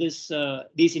kind for these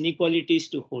inequalities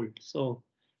to hold. So,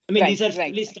 these are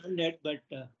fairly standard, but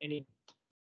anyway.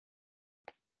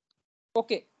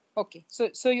 Okay.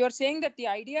 So you're saying that the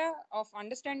idea of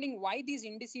understanding why these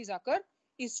indices occur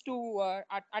is to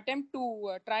attempt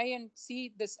to try and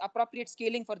see this appropriate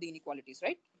scaling for the inequalities,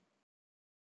 right?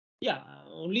 Yeah,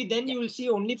 only then you will see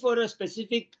only for a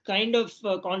specific kind of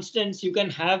constants you can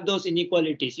have those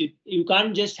inequalities. You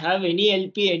can't just have any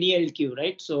LP, any LQ,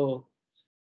 right? So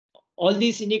all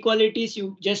these inequalities,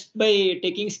 you just by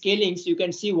taking scalings, you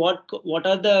can see what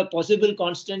are the possible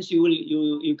constants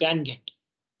you can get.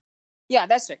 Yeah,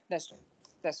 that's right.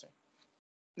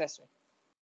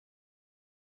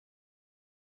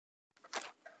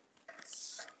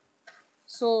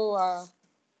 So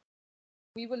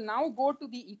we will now go to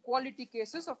the equality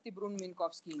cases of the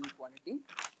Brunn-Minkowski inequality.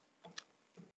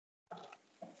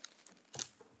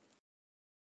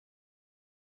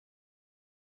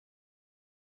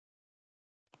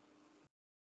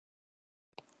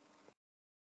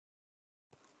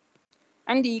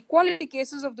 And the equality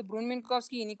cases of the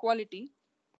Brunn-Minkowski inequality,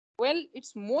 well,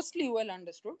 it's mostly well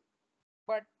understood,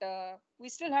 but we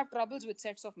still have troubles with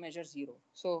sets of measure 0.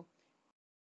 So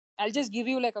I'll just give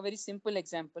you like a very simple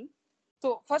example.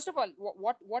 So first of all,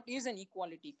 what is an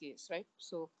equality case, right?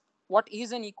 So what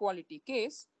is an equality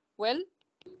case? Well,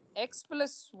 x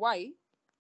plus y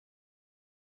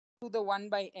to the 1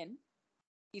 by n,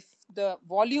 if the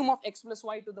volume of x plus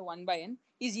y to the 1 by n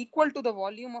is equal to the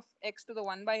volume of x to the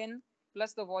 1 by n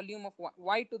plus the volume of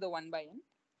y to the 1 by n,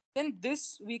 then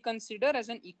this we consider as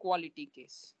an equality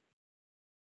case.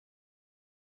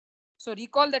 So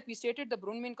recall that we stated the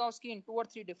Brunn-Minkowski in 2 or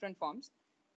 3 different forms.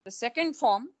 The second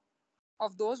form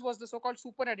of those was the so-called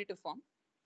superadditive form.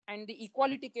 And the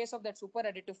equality case of that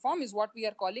superadditive form is what we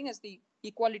are calling as the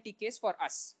equality case for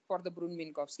us, for the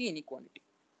Brunn-Minkowski inequality.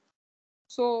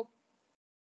 So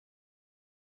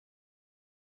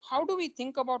how do we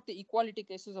think about the equality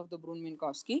cases of the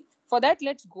Brunn-Minkowski? For that,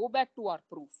 let's go back to our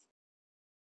proof.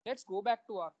 Let's go back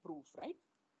to our proof, right?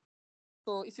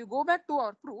 So if you go back to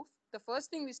our proof, the first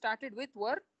thing we started with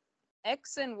were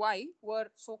x and y were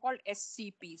so-called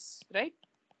SCPs, right?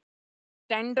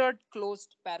 Standard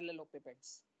closed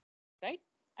parallelepipeds, right?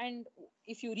 And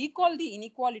if you recall the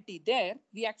inequality there,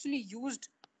 we actually used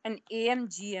an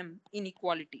AMGM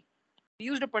inequality. We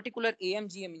used a particular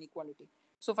AMGM inequality.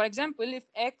 So for example, if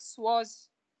x was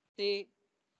say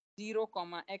 0,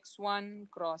 x1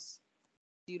 cross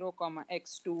 0,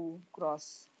 x2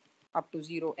 cross up to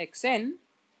 0, xn,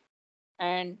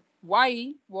 and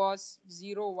y was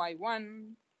 0,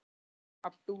 y1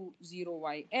 up to 0,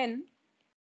 yn,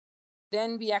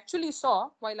 then we actually saw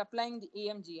while applying the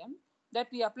AMGM that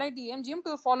we applied the AMGM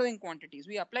to the following quantities.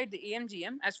 We applied the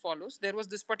AMGM as follows. There was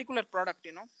this particular product,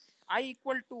 I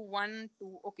equal to 1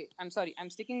 to, okay, I'm sorry, I'm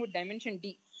sticking with dimension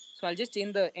D. So I'll just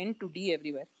change the N to D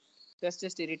everywhere. That's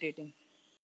just irritating.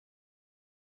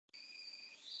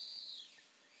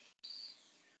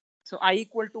 So I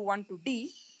equal to 1 to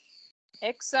D,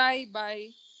 xi by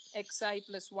xi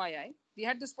plus yi. We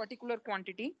had this particular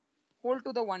quantity whole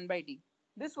to the 1 by D.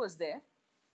 This was there.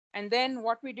 And then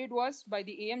what we did was by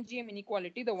the AMGM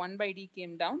inequality, the 1 by D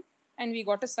came down and we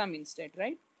got a sum instead,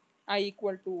 right? I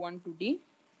equal to 1 to D,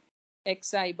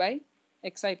 xi by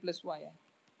xi plus yi.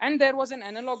 And there was an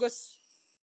analogous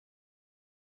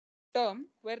term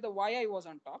where the yi was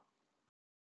on top.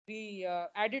 We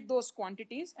added those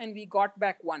quantities and we got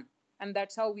back 1. And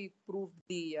that's how we proved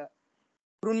the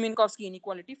Brunn-Minkowski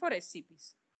inequality for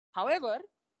SCPs. However,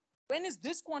 when is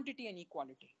this quantity an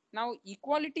equality? Now,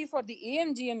 equality for the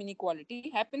AMGM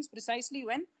inequality happens precisely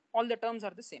when all the terms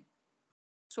are the same.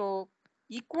 So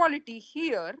equality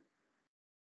here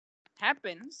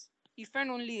happens if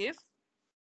and only if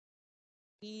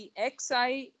the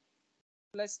xi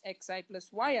plus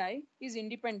yi is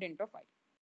independent of I.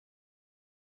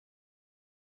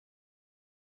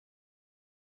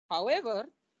 However,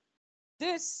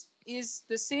 this is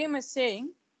the same as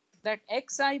saying that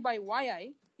xi by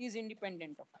yi is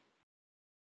independent of I,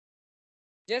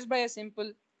 just by a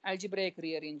simple algebraic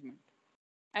rearrangement.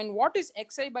 And what is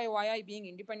xi by yi being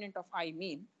independent of I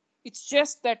mean? It's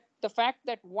just that the fact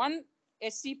that one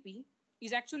SCP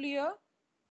is actually a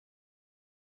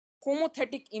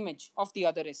homothetic image of the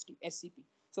other SCP.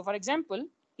 So for example,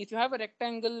 if you have a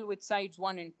rectangle with sides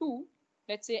 1 and 2,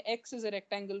 let's say x is a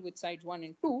rectangle with sides 1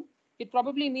 and 2, it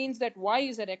probably means that y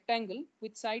is a rectangle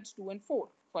with sides 2 and 4,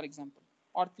 for example,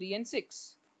 or 3 and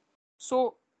 6.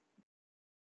 So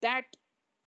that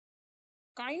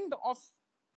kind of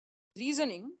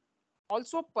reasoning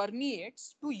also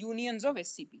permeates to unions of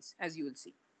SCPs, as you will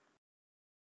see.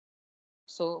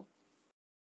 So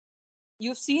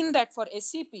you've seen that for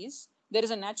SCPs, there is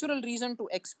a natural reason to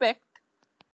expect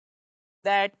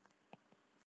that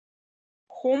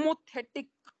homothetic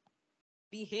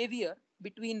behavior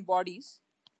between bodies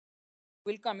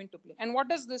will come into play. And what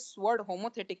does this word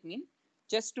homothetic mean?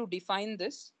 Just to define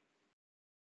this,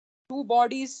 two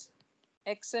bodies,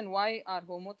 x and y, are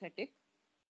homothetic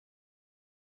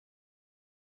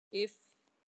if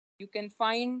you can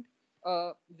find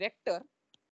a vector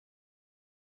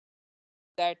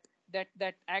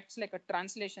that acts like a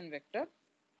translation vector,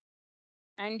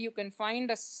 and you can find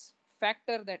a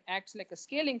factor that acts like a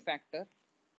scaling factor,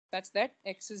 such that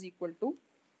x is equal to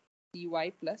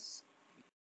dy plus,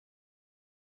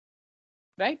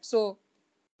 right? So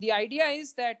the idea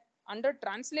is that under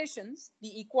translations,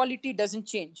 the equality doesn't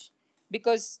change,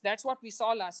 because that's what we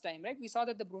saw last time, right? We saw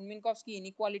that the Brunn-Minkowski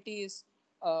inequality is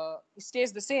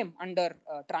stays the same under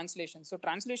translation. So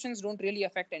translations don't really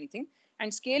affect anything.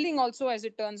 And scaling also, as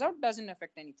it turns out, doesn't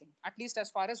affect anything, at least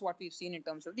as far as what we've seen in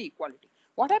terms of the equality.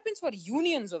 What happens for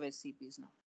unions of SCPs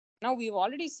now? Now, we've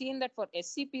already seen that for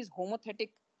SCPs, homothetic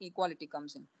equality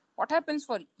comes in. What happens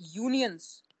for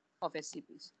unions of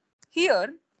SCPs?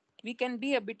 Here, we can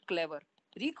be a bit clever.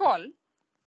 Recall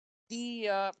the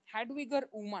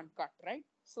Hadwiger-Ullmann cut, right?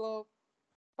 So,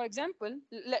 for example,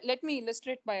 let me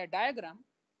illustrate by a diagram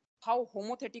how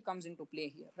homothety comes into play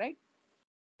here, right?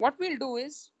 What we'll do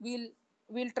is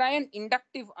we'll try an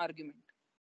inductive argument.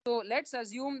 So let's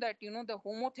assume that the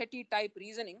homothety type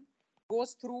reasoning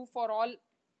goes through for all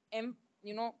m,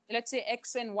 let's say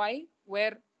x and y,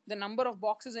 where the number of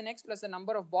boxes in x plus the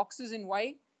number of boxes in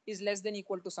y is less than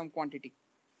equal to some quantity.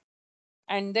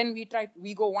 And then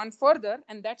we go one further,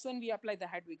 and that's when we apply the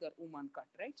Hadwiger-Ullmann cut,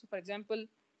 right? So for example,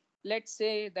 let's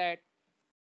say that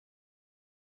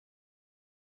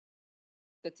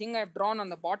the thing I've drawn on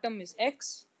the bottom is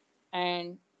x,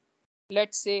 and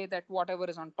let's say that whatever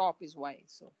is on top is y.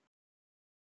 So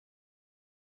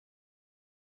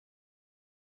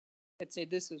let's say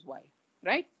this is y,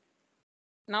 right?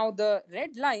 Now the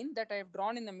red line that I have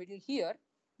drawn in the middle here,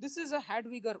 this is a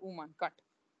Hadwiger-Ullmann cut.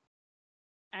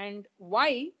 And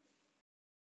y,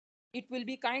 it will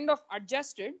be kind of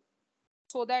adjusted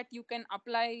so that you can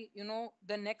apply,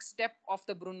 the next step of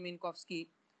the Brunn-Minkowski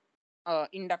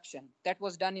induction that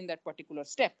was done in that particular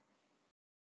step.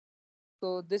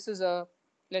 So this is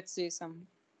let's say some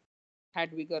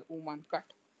Hadwiger-Ullmann cut.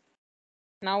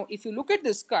 Now, if you look at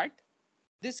this cut,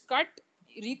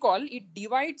 recall, it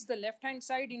divides the left-hand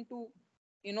side into,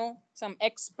 some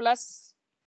x plus,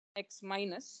 x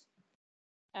minus,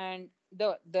 and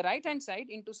the right-hand side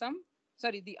into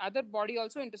the other body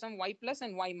also into some y plus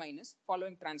and y minus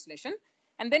following translation.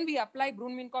 And then we apply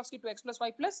Brunn-Minkowski to x plus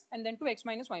y plus and then to x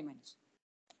minus y minus.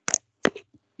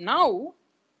 Now,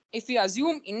 if we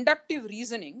assume inductive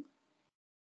reasoning,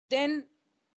 then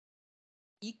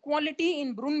equality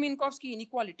in Brunn-Minkowski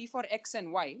inequality for x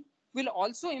and y will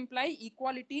also imply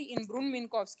equality in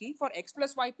Brunn-Minkowski for x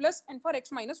plus y plus and for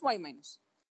x minus y minus.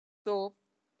 So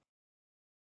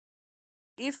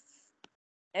if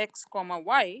x comma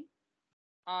y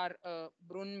are a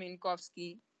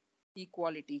Brunn-Minkowski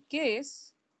equality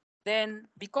case, then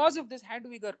because of this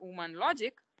Hadwiger-Ullmann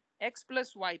logic, x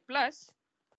plus y plus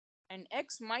and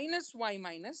x minus y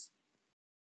minus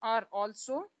are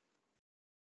also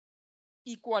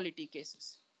equality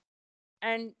cases.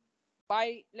 And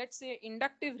by, let's say,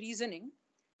 inductive reasoning,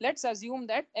 let's assume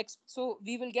that so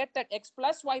we will get that x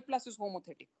plus y plus is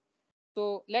homothetic.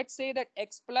 So let's say that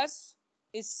x plus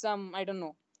is some, I don't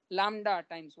know, lambda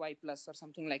times y plus or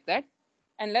something like that.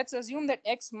 And let's assume that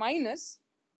x minus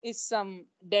is some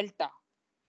delta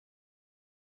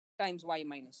times y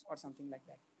minus or something like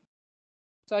that.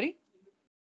 Sorry?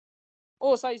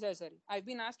 Oh, sorry. I've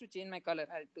been asked to change my color.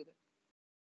 I'll do that.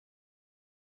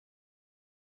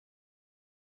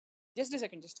 Just a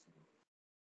second.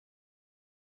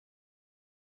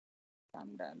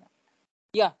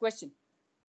 Yeah, question.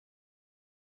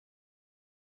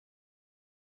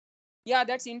 Yeah,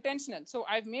 that's intentional. So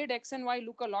I've made x and y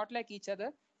look a lot like each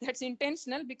other. That's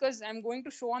intentional because I'm going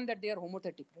to show on that they are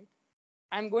homothetic, right?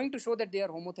 I'm going to show that they are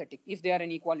homothetic if they are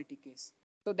an equality case.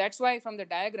 So that's why from the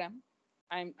diagram,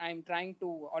 I'm trying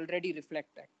to already reflect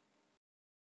that.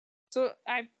 So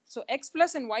x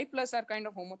plus and y plus are kind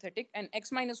of homothetic, and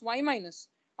x minus y minus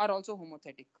are also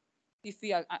homothetic if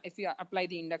we apply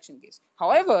the induction case.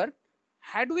 However,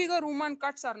 Hadwiger-Ullmann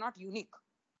cuts are not unique.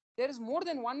 There is more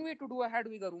than one way to do a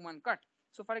Hadwiger-Ullmann cut.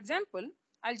 So for example,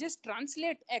 I'll just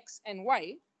translate x and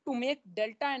y to make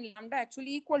delta and lambda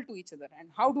actually equal to each other. And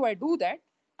how do I do that?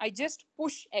 I just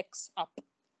push x up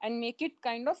and make it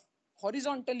kind of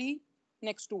horizontally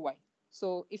next to y.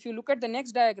 So if you look at the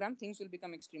next diagram, things will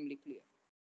become extremely clear.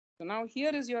 So now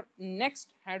here is your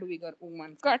next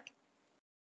Hadwiger-Ullmann cut.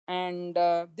 And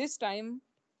this time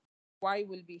y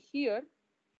will be here.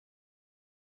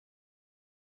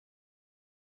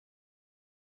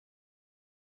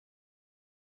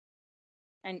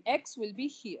 And x will be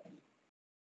here.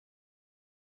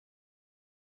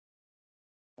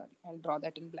 Sorry, I'll draw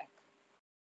that in black.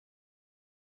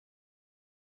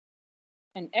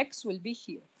 And x will be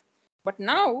here. But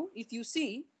now, if you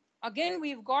see, again,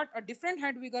 we've got a different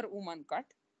Hadwiger-Ullmann cut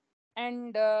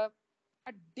and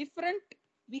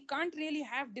we can't really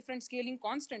have different scaling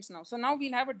constants now. So now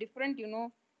we'll have a different,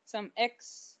 some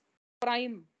x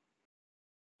prime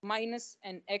minus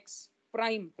an x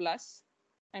prime plus,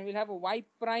 and we'll have a y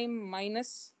prime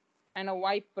minus and a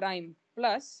y prime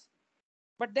plus.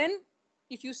 But then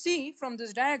if you see from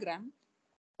this diagram,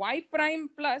 y prime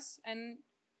plus and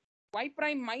y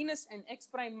prime minus and x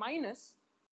prime minus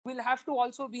will have to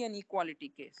also be an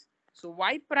equality case. So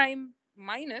y prime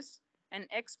minus and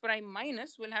x prime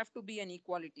minus will have to be an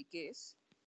equality case.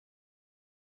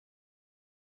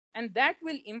 And that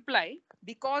will imply,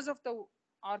 because of the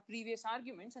our previous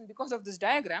arguments, and because of this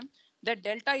diagram, that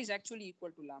delta is actually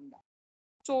equal to lambda.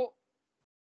 So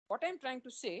what I'm trying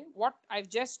to say, what I've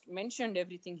just mentioned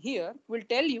everything here will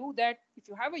tell you that if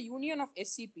you have a union of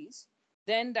SCPs,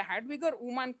 then the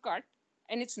Hadwiger-Ullmann cut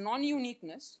and its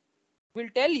non-uniqueness will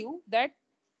tell you that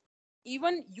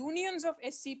even unions of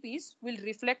SCPs will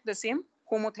reflect the same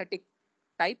homothetic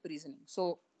type reasoning.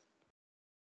 So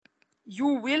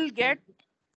you will get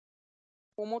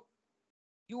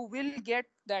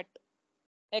that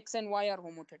X and Y are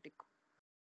homothetic.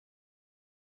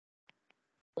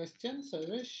 Question,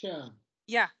 Sarvesh?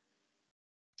 Yeah.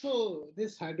 So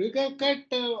this Hadwiger cut,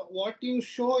 what you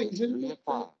show, isn't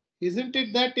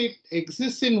it that it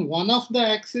exists in one of the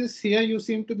axes? Here you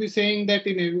seem to be saying that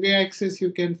in every axis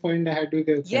you can find a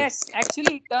Hadwiger cut. Yes,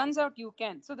 actually it turns out you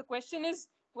can. So the question is,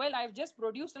 well, I've just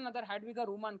produced another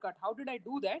Hadwiger-Ullmann cut. How did I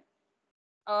do that?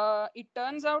 It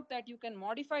turns out that you can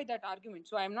modify that argument.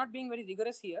 So I'm not being very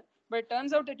rigorous here, but it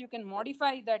turns out that you can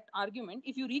modify that argument.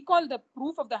 If you recall the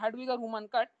proof of the Hadwiger-Ullmann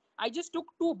cut, I just took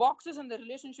two boxes and the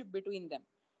relationship between them.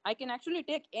 I can actually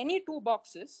take any two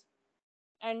boxes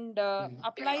and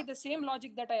apply the same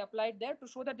logic that I applied there to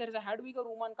show that there is a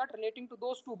Hadwiger-Ullmann cut relating to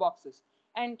those two boxes.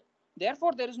 And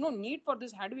therefore, there is no need for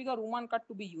this Hadwiger-Ullmann cut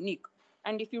to be unique.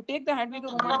 And if you take the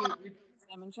Hadwiger-Ullmann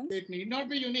dimensions, it need not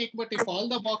be unique, but if all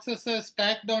the boxes are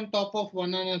stacked on top of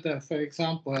one another, for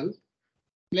example,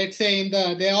 let's say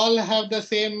they all have the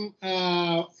same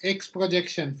X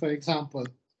projection, for example,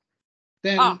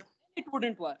 then it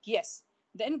wouldn't work. Yes,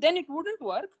 then it wouldn't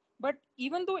work. But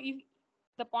even though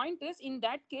the point is, in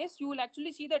that case, you will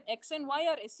actually see that X and Y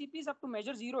are SCPs up to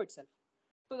measure 0 itself.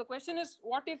 So the question is,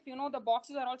 what if the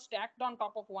boxes are all stacked on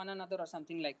top of one another or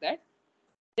something like that?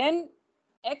 Then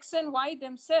X and Y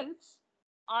themselves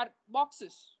are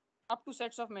boxes up to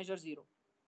sets of measure 0.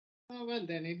 Oh, well,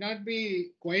 then it not be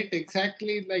quite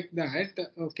exactly like that.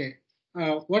 Okay.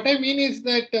 What I mean is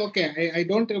that, okay, I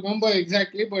don't remember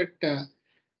exactly, but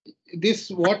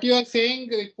what you are saying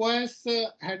requires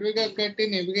Hadwiger cut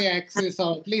in every axis,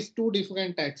 or at least two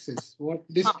different axes. What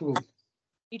this proves?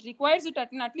 It requires it at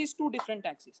least two different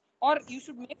axes. Or you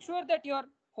should make sure that your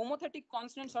homothetic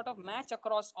constants sort of match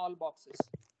across all boxes.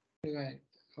 Right.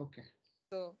 Okay.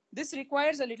 So this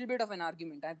requires a little bit of an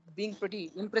argument. I'm being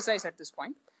pretty imprecise at this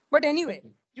point. But anyway,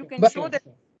 you can show that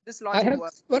this logic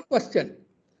works. I have one question.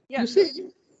 Yeah. You see,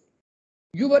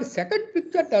 your second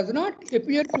picture does not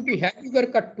appear to be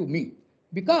Hadwiger cut to me,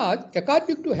 because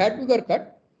according to Hadwiger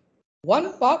cut,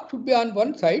 one box should be on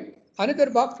one side, another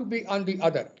box should be on the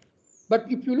other. But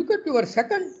if you look at your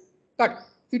second cut,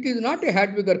 it is not a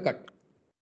Hadwiger cut.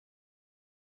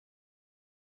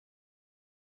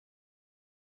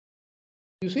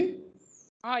 You see?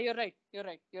 You're right. You're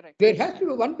right. You're right. There has to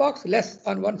be one box less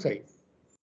on one side.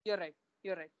 You're right.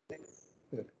 You're right.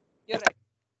 Good. You're right.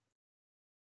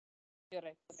 You're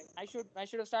right. I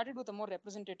should have started with a more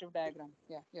representative diagram.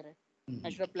 Yeah, you're right. I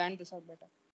should have planned this out better.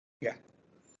 Yeah.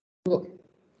 Okay.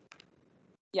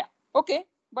 Yeah. Okay.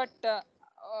 But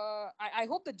I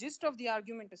hope the gist of the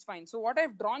argument is fine. So what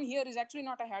I've drawn here is actually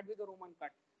not a Hadwiger-Ullmann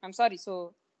cut. I'm sorry.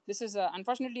 So this is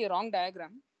unfortunately a wrong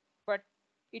diagram, but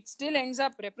it still ends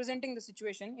up representing the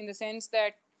situation in the sense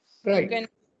that you can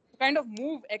kind of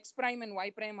move X prime and Y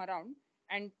prime around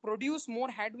and produce more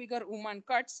Hadwiger-Ullmann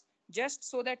cuts just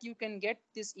so that you can get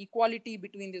this equality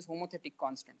between these homothetic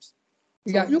constants.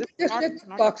 So yeah, you can just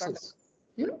take boxes.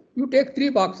 You take three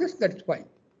boxes, that's fine.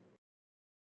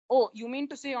 Oh, you mean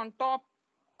to say on top?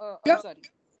 Yeah. I'm sorry.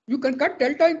 You can cut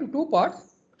delta into two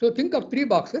parts. So think of three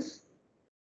boxes.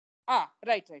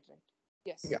 Right.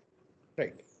 Yes. Yeah,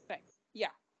 right. Yeah.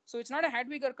 So it's not a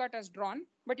Hadwiger cut as drawn,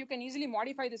 but you can easily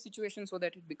modify the situation so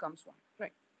that it becomes one.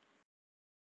 Right.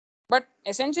 But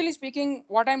essentially speaking,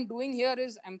 what I'm doing here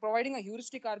is I'm providing a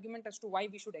heuristic argument as to why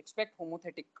we should expect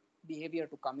homothetic behavior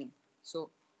to come in.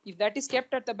 So if that is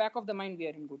kept at the back of the mind, we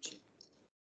are in good shape.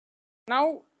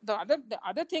 Now, the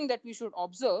other thing that we should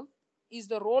observe is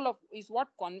the role of what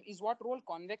role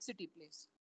convexity plays.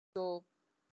 So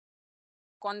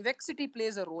convexity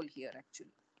plays a role here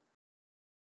actually.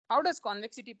 How does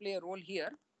convexity play a role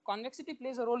here? Convexity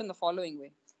plays a role in the following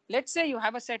way. Let's say you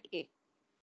have a set A,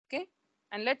 okay?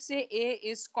 And let's say A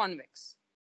is convex.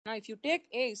 Now, if you take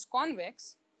A is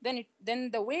convex, then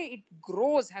the way it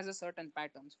grows has a certain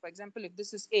pattern. For example, if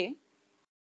this is A,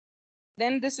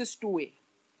 then this is 2A,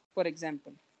 for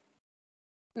example.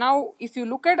 Now, if you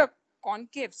look at a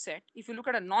concave set, if you look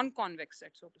at a non-convex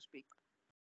set, so to speak,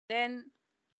 then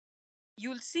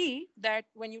you'll see that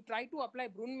when you try to apply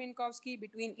Brunn-Minkowski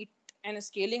between it and a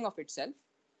scaling of itself,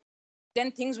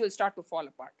 then things will start to fall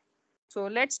apart. So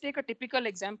let's take a typical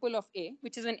example of A,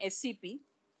 which is an SCP.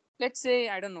 Let's say,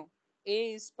 I don't know,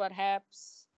 A is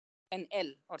perhaps an L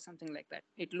or something like that.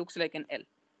 It looks like an L,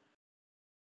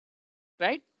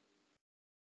 right?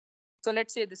 So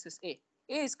let's say this is A.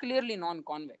 A is clearly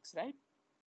non-convex, right?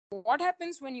 What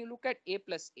happens when you look at A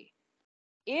plus A?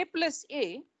 A plus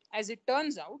A, as it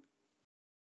turns out,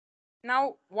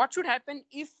 now what should happen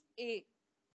if A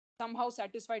somehow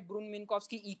satisfied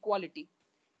Brunn-Minkowski equality?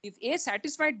 If A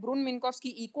satisfied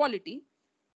Brunn-Minkowski equality,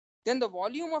 then the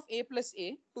volume of A plus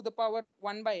A to the power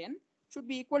 1 by n should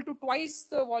be equal to twice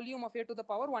the volume of A to the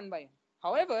power 1 by n.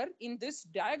 However, in this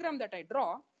diagram that I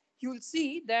draw, you will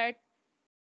see that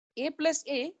A plus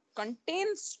A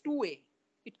contains 2A.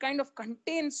 It kind of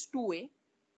contains 2A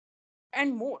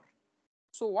and more.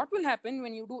 So what will happen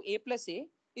when you do A plus A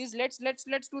is let's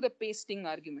do the pasting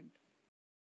argument.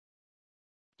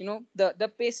 You know,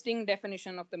 the pasting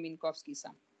definition of the Minkowski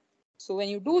sum. So when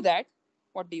you do that,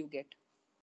 what do you get?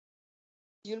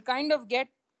 You'll kind of get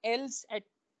L's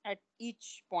at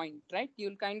each point, right?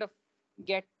 You'll kind of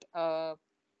get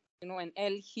you know, an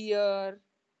L here,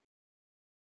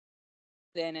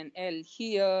 then an L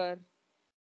here,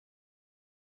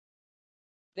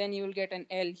 then you will get an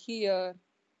L here,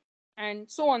 and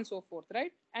so on and so forth,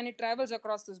 right? And it travels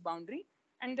across this boundary.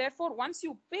 And therefore, once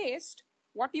you paste,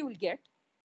 what you will get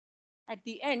at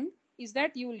the end is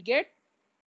that you will get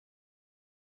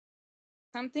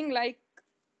something like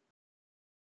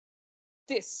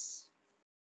this.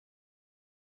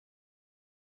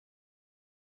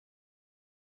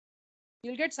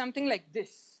 You'll get something like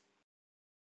this.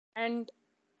 And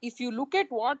if you look at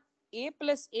what A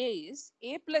plus A is,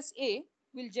 A plus A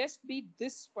will just be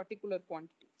this particular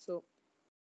quantity. So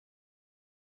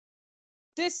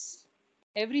this,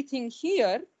 everything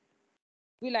here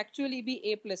will actually be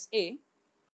A plus A.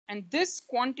 And this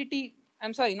quantity,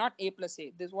 I'm sorry, not A plus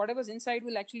A. This whatever's inside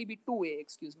will actually be 2A,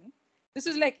 excuse me. This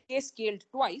is like A scaled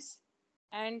twice.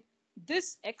 And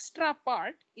this extra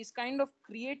part is kind of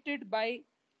created by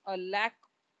a lack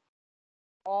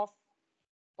of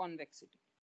convexity.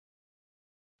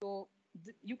 So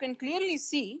you can clearly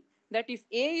see that if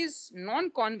A is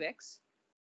non-convex,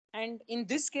 and in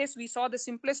this case, we saw the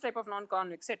simplest type of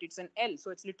non-convex set, it's an L,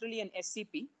 so it's literally an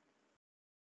SCP.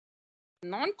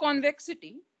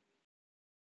 Non-convexity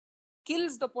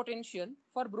kills the potential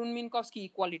for Brunn-Minkowski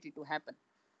equality to happen.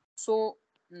 So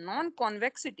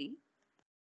non-convexity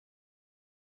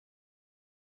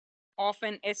of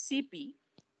an SCP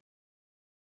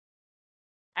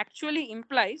actually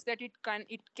implies that it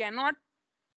cannot.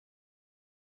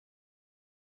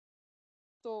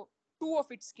 So two of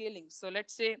its scalings. So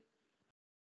let's say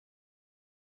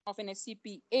of an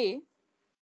SCP A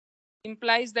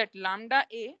implies that lambda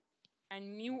A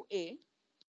and mu A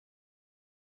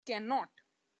cannot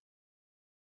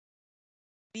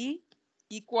be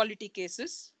equality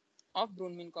cases of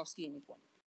Brunn-Minkowski inequality.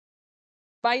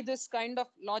 By this kind of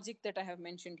logic that I have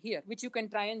mentioned here, which you can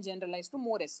try and generalize to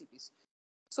more SCPs.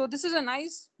 So this is a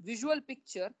nice visual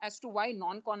picture as to why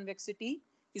non-convexity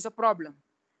is a problem.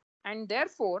 And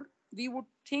therefore, we would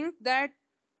think that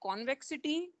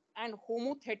convexity and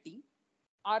homothety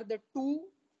are the two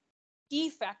key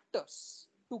factors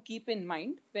to keep in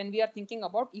mind when we are thinking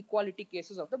about equality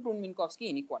cases of the Brunn-Minkowski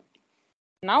inequality.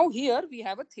 Now here we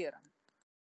have a theorem.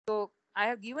 So I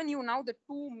have given you now the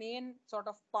two main sort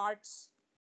of parts,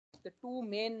 the two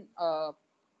main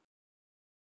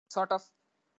sort of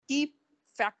key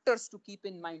factors to keep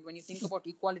in mind when you think about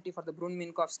equality for the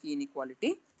Brunn-Minkowski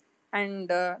inequality. And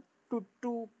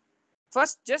to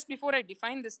first, just before I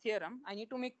define this theorem, I need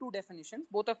to make two definitions,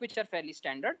 both of which are fairly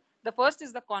standard. The first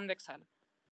is the convex hull.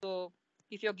 So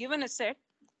if you're given a set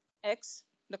X,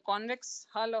 the convex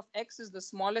hull of X is the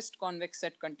smallest convex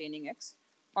set containing X,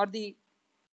 or the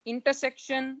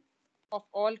intersection of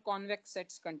all convex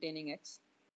sets containing X.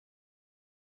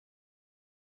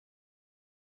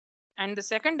 And the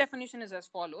second definition is as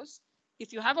follows.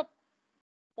 If you have a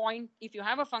point, if you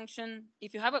have a function,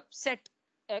 if you have a set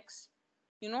X,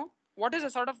 you know, what is a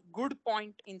sort of good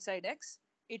point inside X?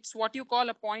 It's what you call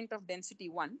a point of density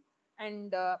 1.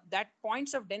 And that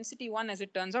points of density 1, as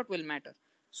it turns out, will matter.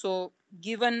 So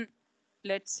given,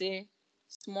 let's say,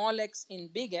 small x in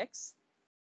big X,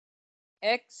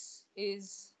 X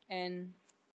is an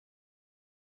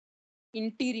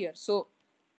interior. So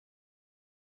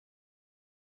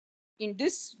in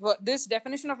this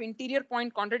definition of interior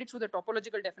point contradicts with the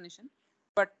topological definition,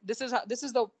 but this is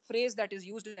the phrase that is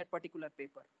used in that particular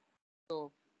paper.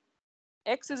 So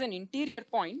X is an interior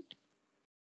point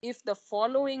if the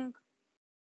following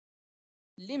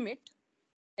limit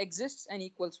exists and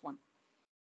equals 1.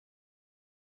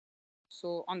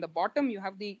 So on the bottom you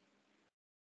have the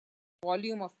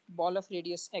volume of ball of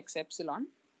radius x epsilon,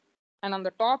 And on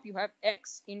the top, you have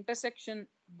x intersection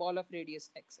ball of radius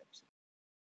x epsilon.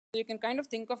 So you can kind of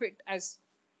think of it as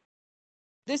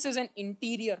this is an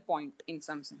interior point in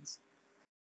some sense.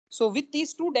 So with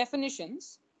these two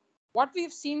definitions, what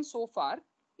we've seen so far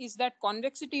is that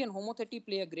convexity and homothety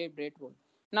play a great role.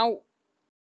 Now,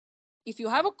 if you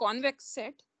have a convex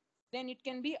set, then it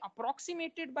can be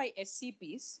approximated by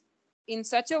SCPs in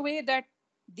such a way that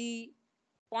the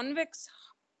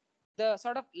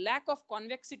sort of lack of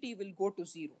convexity will go to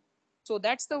zero. So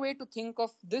that's the way to think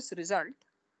of this result.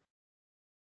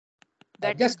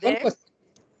 That just is there. one question.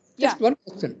 Yeah. Just one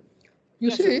question. You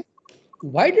Yeah, see, sure.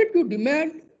 why did you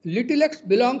demand little x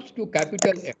belongs to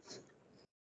capital X?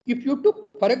 If you took,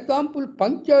 for example,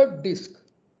 punctured disk,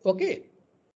 okay,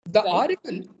 the Right.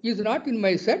 origin is not in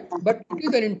my set, but it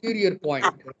is an interior point.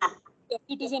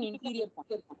 It is an interior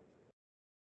point.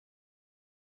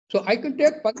 So I can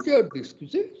take punctured disk, you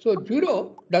see. So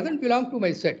 0 doesn't belong to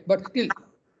my set, but still.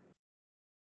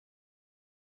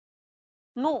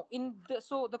 No,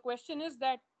 so the question is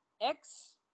that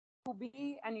x to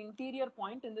be an interior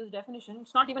point in this definition,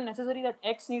 it's not even necessary that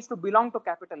x needs to belong to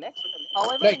capital X.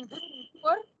 However, Right. in this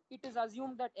paper, it is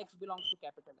assumed that x belongs to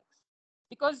capital X.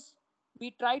 Because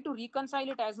we try to reconcile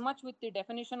it as much with the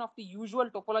definition of the usual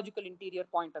topological interior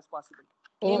point as possible.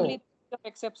 Namely,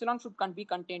 x epsilon should be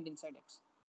contained inside X.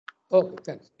 Okay,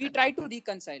 thanks. We try to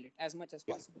reconcile it as much as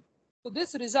possible. So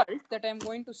this result that I'm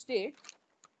going to state,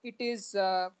 it is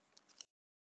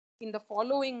in the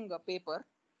following paper.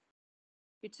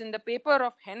 It's in the paper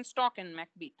of Henstock and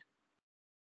McBeat.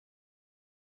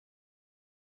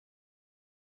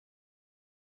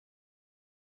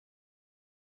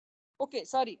 Okay,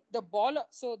 sorry, the ball,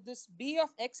 so this B of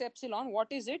x epsilon, what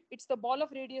is it? It's the ball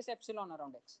of radius epsilon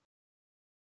around X.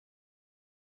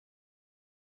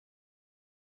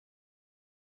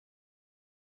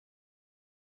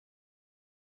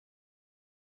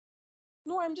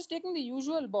 No, I'm just taking the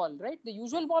usual ball, right? The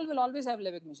usual ball will always have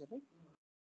Lebesgue measure, right?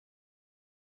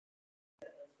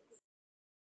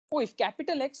 Oh, if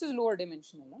capital X is lower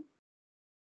dimensional, huh?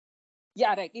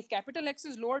 Yeah, right. If capital X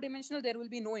is lower dimensional, there will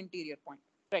be no interior point,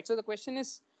 right? So the question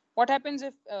is, what happens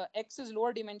if X is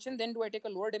lower dimension? Then do I take a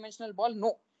lower dimensional ball?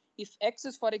 No. If X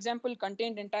is, for example,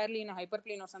 contained entirely in a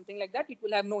hyperplane or something like that, it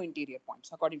will have no interior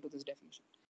points according to this definition.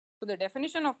 So the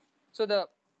definition of, so the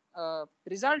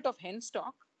result of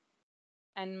Henstock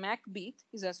and McBeat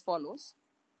is as follows.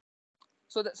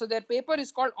 So their paper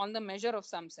is called On the Measure of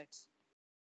Some Sets.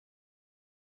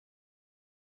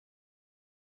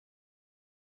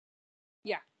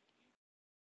 Yeah.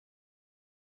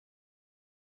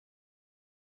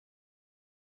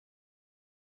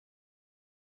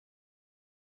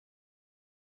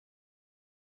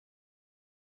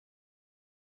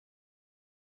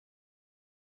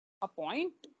 A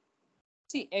point,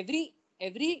 see, every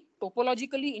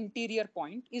topologically interior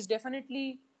point is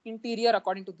definitely interior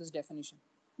according to this definition.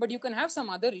 But you can have some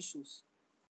other issues.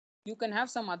 You can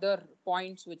have some other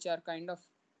points which are kind of,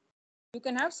 you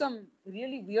can have some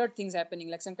really weird things happening,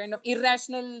 like some kind of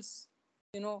irrationals,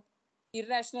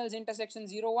 irrationals intersection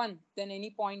 0, 1, then any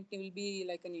point will be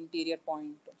like an interior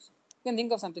point. You can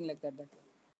think of something like that.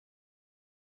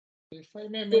 If I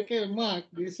may make a remark,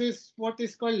 this is what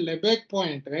is called Lebesgue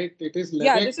point, right? It is Lebesgue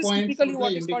yeah, this is point typically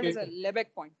what is indicator. called as a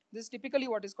Lebesgue point. This is typically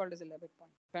what is called as a Lebesgue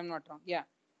point, if I'm not wrong. Yeah.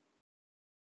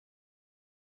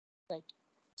 Right.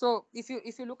 So if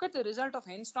you look at the result of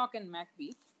Henstock and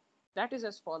McBeat, that is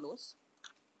as follows.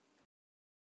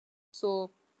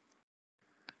 So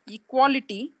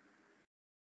equality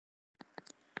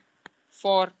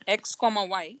for x comma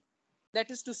y,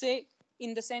 that is to say,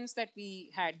 in the sense that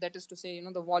we had, that is to say,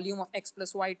 the volume of x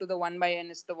plus y to the 1 by n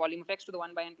is the volume of x to the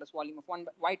 1 by n plus volume of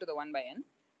y to the 1 by n.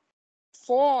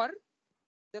 For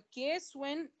the case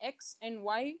when x and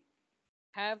y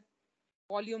have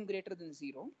volume greater than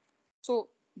 0. So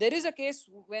there is a case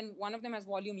when one of them has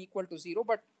volume equal to 0,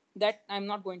 but that I'm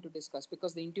not going to discuss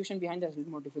because the intuition behind that is a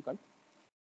little more difficult.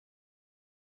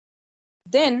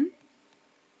 Then,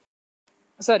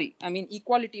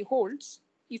 equality holds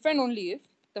if and only if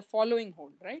the following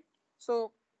hold, right?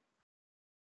 So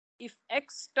if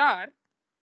x star,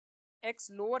 x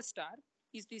lower star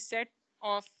is the set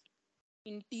of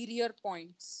interior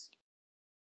points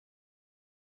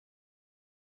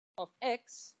of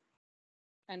x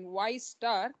and y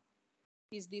star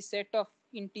is the set of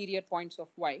interior points of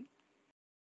y,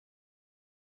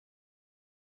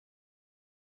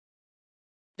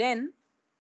 then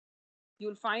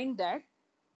you'll find that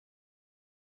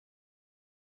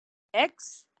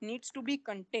x needs to be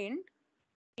contained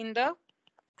in the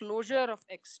closure of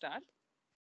x star,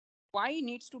 y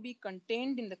needs to be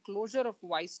contained in the closure of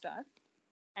y star,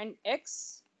 and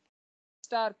x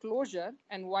star closure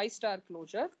and y star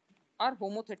closure are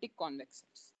homothetic convex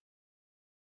sets.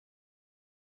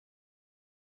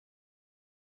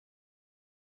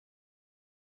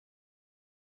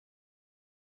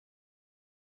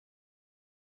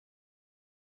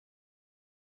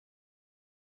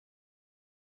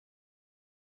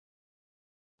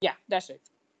 Yeah, that's right.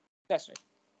 That's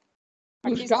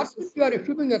right. To start with, you are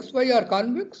assuming xy are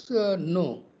convex?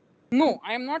 No. No,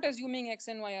 I am not assuming x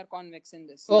and y are convex in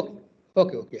this.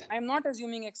 Okay. Okay. I am not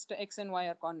assuming x and y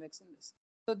are convex in this.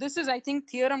 So this is, I think,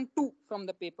 theorem 2 from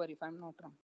the paper, if I'm not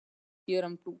wrong.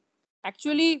 Theorem 2.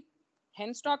 Actually,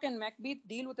 Henstock and Macbeth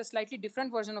deal with a slightly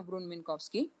different version of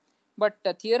Brunn-Minkowski. But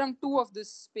theorem 2 of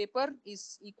this paper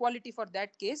is equality for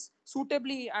that case,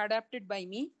 suitably adapted by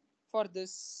me for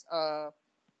this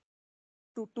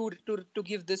to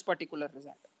give this particular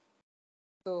result.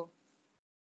 So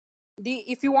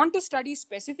if you want to study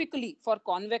specifically for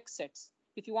convex sets,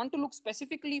 if you want to look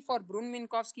specifically for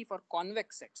Brunn-Minkowski for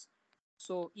convex sets,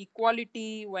 so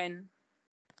equality when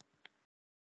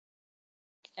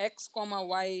x comma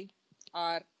y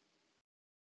are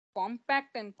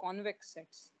compact and convex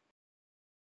sets,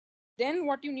 then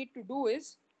what you need to do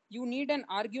is you need an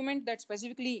argument that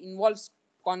specifically involves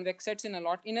convex sets in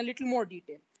a little more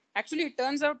detail. Actually, it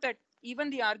turns out that even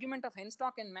the argument of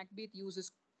Henstock and Macbeth uses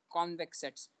convex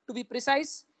sets. To be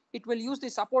precise, it will use the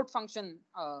support function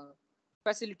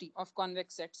facility of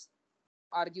convex sets,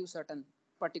 argue certain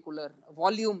particular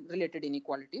volume related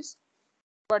inequalities.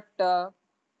 But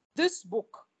this book,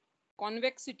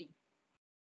 Convexity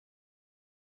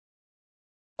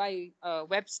by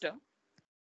Webster,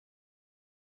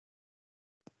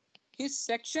 his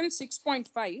section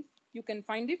 6.5, you can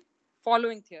find it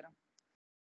following theorem.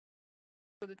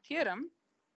 So the theorem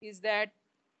is that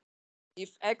if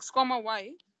x comma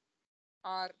y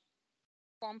are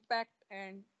compact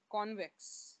and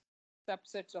convex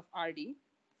subsets of Rd,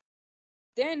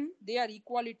 then they are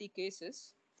equality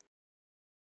cases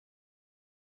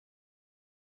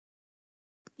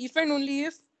if and only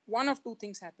if one of two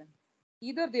things happen.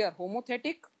 Either they are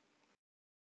homothetic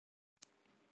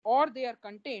or they are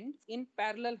contained in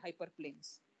parallel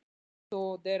hyperplanes.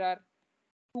 So there are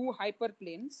two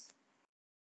hyperplanes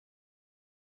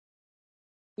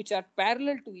which are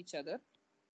parallel to each other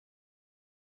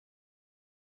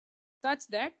such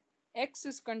that x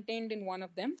is contained in one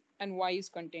of them and y is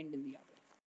contained in the other.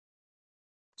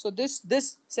 So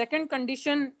this second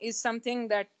condition is something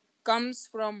that comes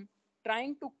from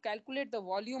trying to calculate the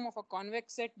volume of a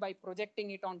convex set by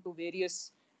projecting it onto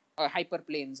various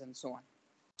hyperplanes and so on.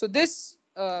 So this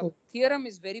theorem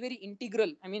is very, very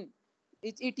integral. I mean,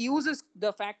 it uses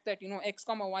the fact that, x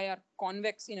comma y are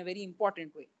convex in a very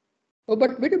important way. Oh,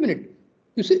 but wait a minute.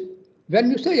 You see,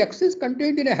 when you say x is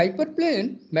contained in a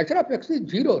hyperplane, measure of x is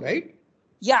 0, right?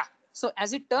 Yeah. So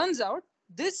as it turns out,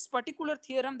 this particular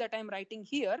theorem that I'm writing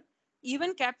here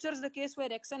even captures the case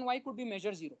where x and y could be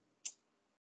measure 0.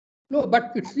 No,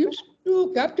 but it seems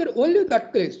to capture only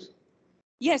that case.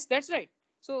 Yes, that's right.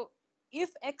 So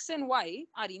if x and y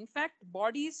are in fact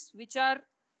bodies which are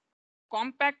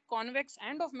compact, convex,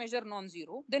 and of measure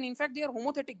non-zero, then in fact they are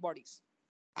homothetic bodies.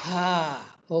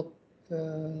 Okay.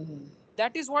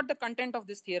 That is what the content of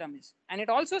this theorem is. And it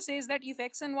also says that if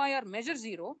x and y are measure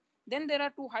 0, then there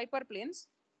are two hyperplanes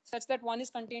such that one is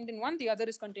contained in one, the other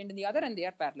is contained in the other, and they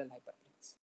are parallel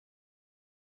hyperplanes.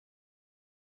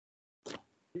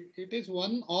 It is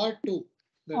 1 or 2.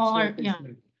 That's Or, what yeah.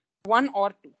 meant. 1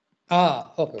 or 2.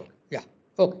 Okay. Yeah.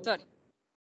 Okay. Sorry.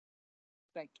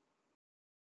 Right.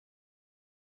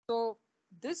 So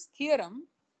this theorem,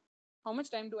 how much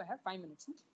time do I have? 5 minutes.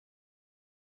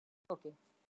 Okay.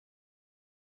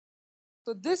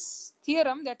 So this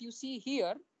theorem that you see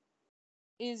here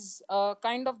is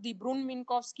kind of the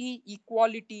Brunn-Minkowski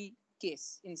equality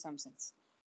case in some sense.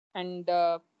 And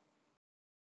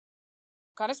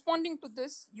corresponding to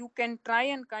this, you can try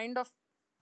and kind of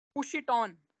push it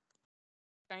on,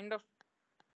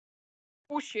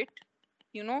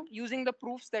 using the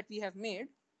proofs that we have made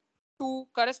to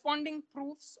corresponding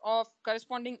proofs of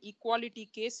corresponding equality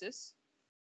cases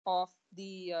of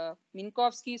the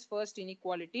Minkowski's first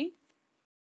inequality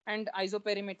and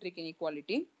isoperimetric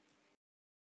inequality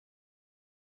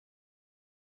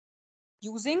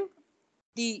using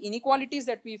the inequalities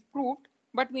that we've proved,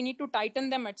 but we need to tighten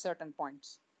them at certain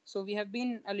points. So we have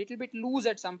been a little bit loose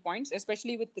at some points,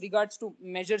 especially with regards to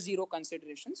measure 0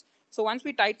 considerations. So once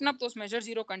we tighten up those measure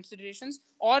 0 considerations,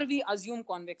 or we assume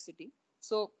convexity.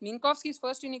 So Minkowski's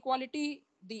first inequality,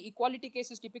 the equality case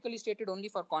is typically stated only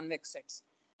for convex sets.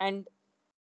 And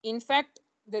in fact,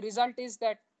 the result is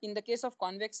that in the case of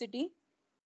convexity,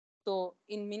 so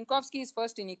in Minkowski's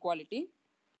first inequality,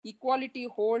 equality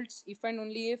holds if and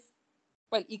only if,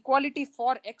 well, equality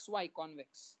for xy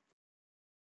convex.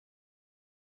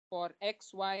 For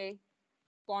xy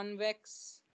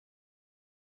convex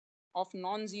of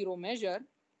non-zero measure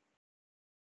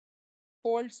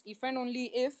holds if and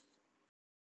only if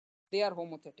they are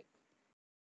homothetic.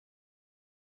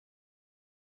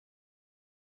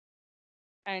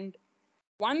 And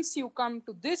once you come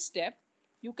to this step,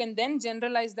 you can then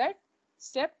generalize that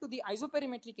step to the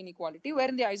isoperimetric inequality, where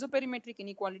in the isoperimetric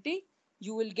inequality,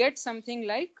 you will get something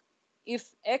like if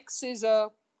X is a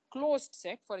closed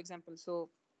set, for example. So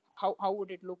how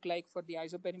would it look like for the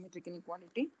isoperimetric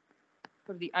inequality?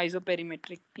 For the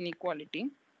isoperimetric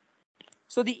inequality.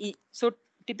 So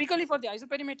typically for the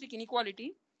isoperimetric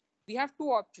inequality, we have two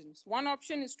options. One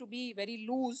option is to be very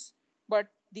loose, but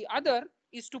the other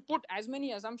is to put as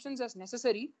many assumptions as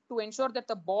necessary to ensure that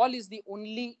the ball is the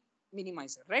only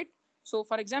minimizer, right? So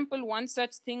for example, one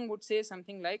such thing would say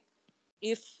something like,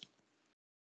 if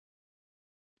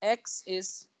X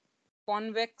is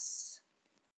convex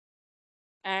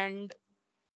and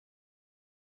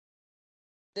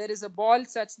there is a ball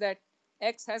such that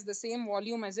X has the same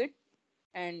volume as it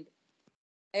and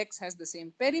X has the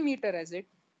same perimeter as it,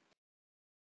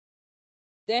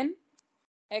 then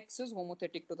X is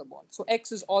homothetic to the ball. So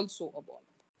X is also a ball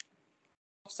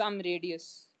of some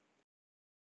radius.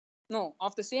 No,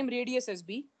 of the same radius as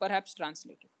B, perhaps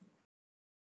translated.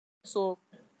 So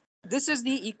this is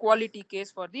the equality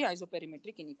case for the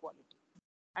isoperimetric inequality.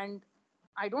 And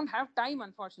I don't have time,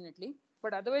 unfortunately,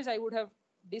 but otherwise I would have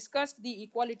discussed the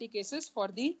equality cases for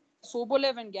the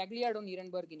Sobolev and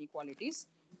Gagliardo-Nirenberg inequalities.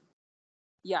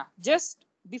 Yeah, just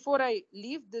before I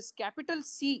leave this capital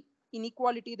C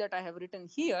inequality that I have written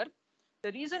here,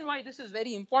 the reason why this is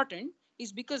very important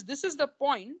is because this is the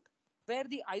point where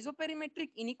the isoperimetric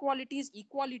inequalities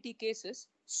equality cases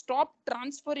stop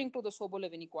transferring to the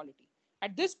Sobolev inequality.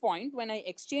 At this point, when I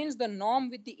exchange the norm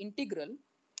with the integral,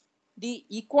 the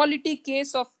equality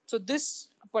case of, so this,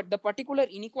 but the particular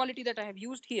inequality that I have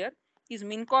used here is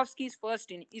Minkowski's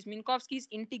Minkowski's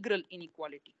integral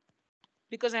inequality,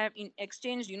 because I have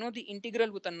exchanged, the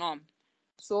integral with a norm.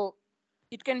 So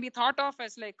it can be thought of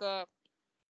as like a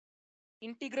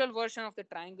integral version of the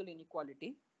triangle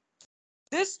inequality.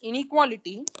 This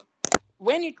inequality,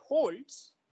 when it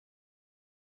holds,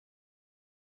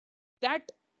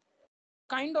 that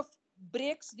kind of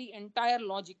breaks the entire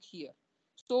logic here.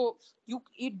 So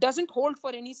it doesn't hold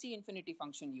for any C infinity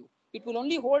function U. It will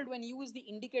only hold when U is the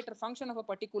indicator function of a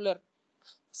particular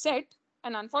set.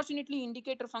 And unfortunately,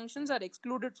 indicator functions are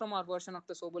excluded from our version of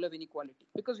the Sobolev inequality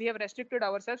because we have restricted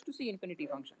ourselves to C infinity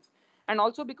functions. And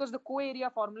also because the co-area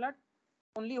formula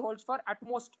only holds for at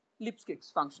most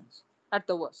Lipschitz functions, at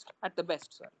the worst, at the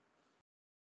best, sorry.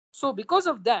 So because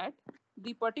of that,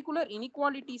 the particular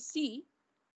inequality C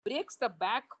breaks the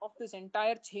back of this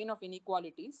entire chain of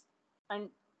inequalities. And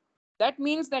that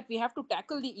means that we have to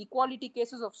tackle the equality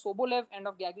cases of Sobolev and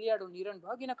of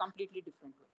Gagliardo-Nirenberg in a completely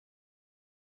different way,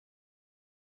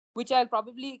 which I'll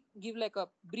probably give like a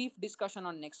brief discussion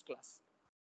on next class.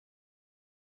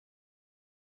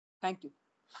 Thank you.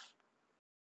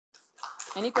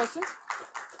 Any questions?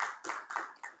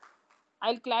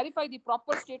 I'll clarify the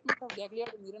proper statement of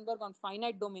Gagliardo-Nirenberg on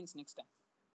finite domains next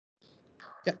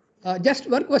time. Yeah. Just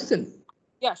one question.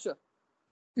 Yeah, sure.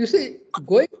 You see,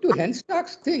 going to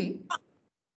Henstock's thing,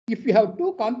 if you have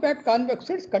two compact convex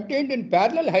sets contained in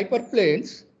parallel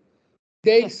hyperplanes,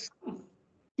 their Yes. sum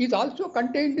is also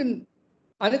contained in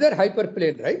another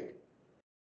hyperplane, right?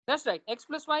 That's right. X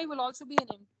plus y will also be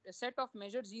a set of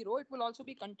measured 0. It will also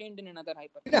be contained in another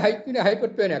hyperplane. In a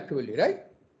hyperplane, actually, right?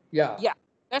 Yeah. Yeah,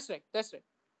 that's right. That's right.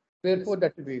 Therefore,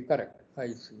 that will be correct. I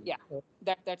see. Yeah,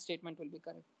 that statement will be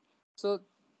correct. So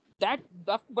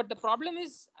but the problem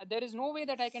is there is no way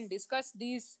that I can discuss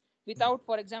these without,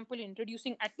 for example,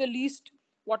 introducing at the least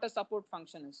what a support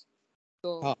function is.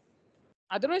 So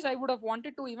otherwise I would have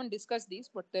wanted to even discuss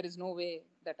these, but there is no way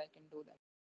that I can do that.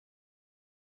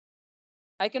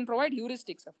 I can provide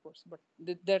heuristics, of course, but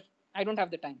I don't have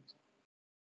the time.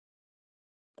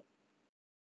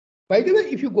 By the way,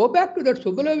 if you go back to that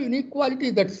Sobolev inequality,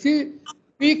 that C,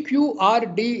 P, Q, R,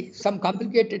 D, some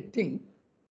complicated thing.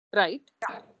 Right.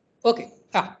 Okay.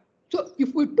 So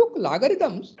if we took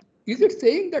logarithms, is it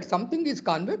saying that something is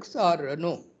convex or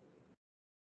no?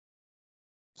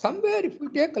 Somewhere if we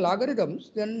take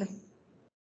logarithms, then...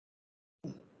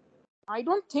 I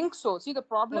don't think so. See, the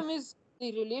problem is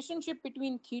the relationship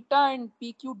between theta and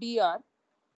PQDR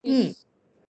is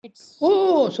it's...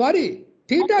 Oh, sorry.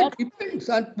 Theta depends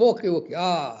on... Okay.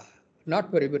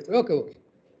 Not very good. Okay.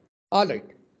 All right.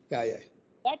 Yeah.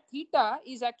 That theta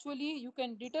is actually, you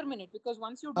can determine it because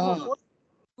once you do a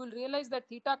you will realize that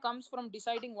theta comes from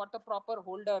deciding what the proper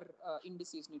holder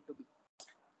indices need to be,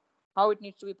 how it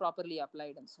needs to be properly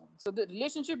applied, and so on. So the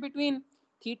relationship between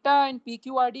theta and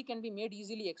PQRD can be made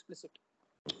easily explicit.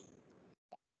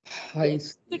 The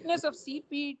explicitness of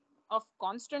CP of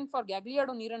constant for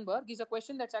Gagliardo-Nirenberg is a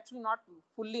question that's actually not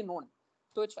fully known.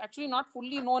 So it's actually not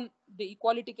fully known the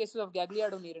equality cases of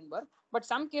Gagliardo-Nirenberg, but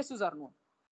some cases are known.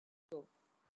 So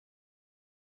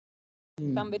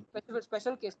some very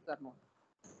special cases are known.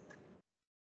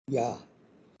 Yeah.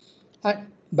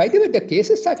 And by the way, the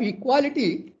cases of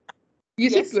equality,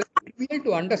 is it very trivial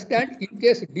to understand in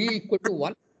case D equal to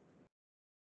 1?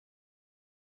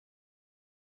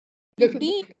 If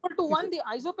D equal to 1, the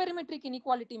isoperimetric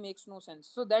inequality makes no sense.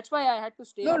 So that's why I had to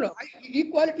stay. No.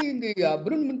 Equality in the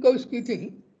Brunn-Minkowski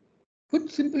thing,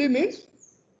 which simply means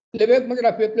Lebesgue measure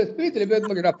of A plus B is Lebesgue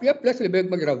measure of A plus Lebesgue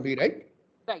measure of B, right?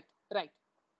 Right.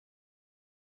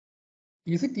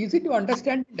 Is it easy to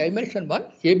understand dimension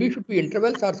 1? AB should be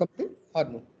intervals or something, or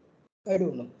no? I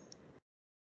don't know.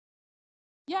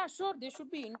 Yeah, sure, they should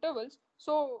be intervals.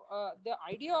 So the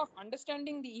idea of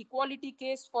understanding the equality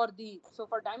case for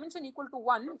dimension equal to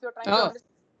 1, if you're trying to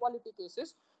understand equality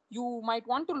cases, you might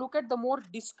want to look at the more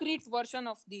discrete version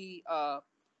of the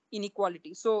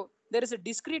inequality. So there is a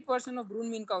discrete version of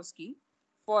Brunn-Minkowski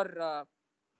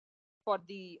for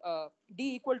the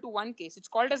D equal to 1 case. It's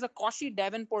called as a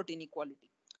Cauchy-Davenport inequality.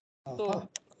 So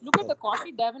look at the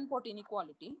Cauchy-Davenport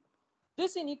inequality.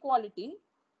 This inequality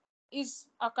is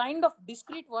a kind of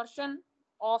discrete version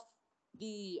of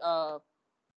the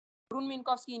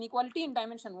Brunn-Minkowski inequality in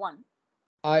dimension 1.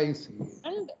 I see.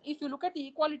 And if you look at the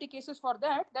equality cases for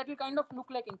that will kind of look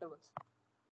like intervals.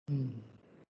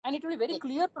 And it will be very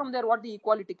clear from there what the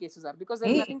equality cases are, because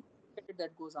there's nothing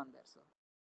that goes on there. So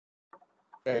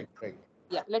Right.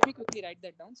 yeah, let me quickly write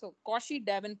that down. So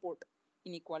Cauchy-Davenport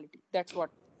inequality, that's what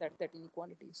that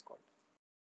inequality is called.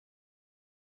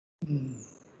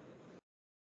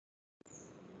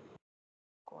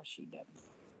 Cauchy-Davenport.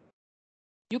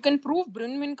 You can prove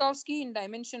Brunn-Minkowski in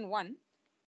dimension 1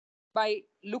 by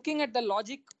looking at the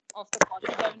logic of the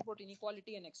Cauchy-Davenport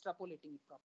inequality and extrapolating it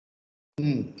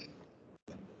properly.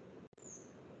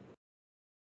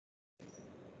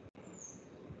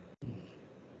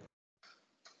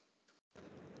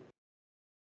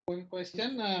 One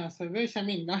question, Sarvesh, I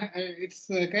mean, it's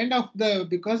kind of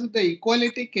because of the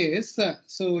equality case.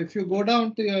 So if you go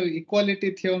down to your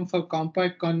equality theorem for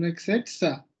compact convex sets.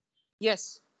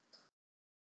 Yes.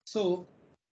 So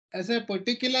as a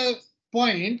particular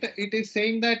point, it is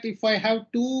saying that if I have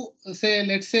two,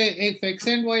 let's say if X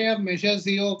and Y are measure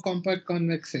 0 compact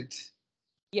convex sets.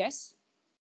 Yes.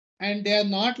 And they are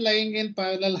not lying in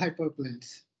parallel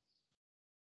hyperplanes.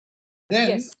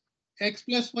 Then X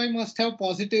plus Y must have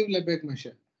positive Lebesgue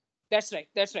measure. That's right.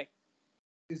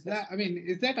 Is that, I mean,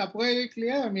 is that apparently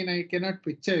clear? I mean, I cannot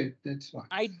picture it. That's why.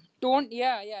 I don't,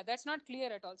 yeah, that's not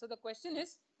clear at all. So the question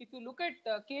is, if you look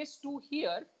at case 2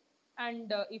 here,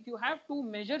 and if you have two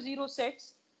measure 0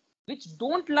 sets which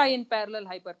don't lie in parallel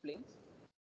hyperplanes,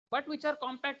 but which are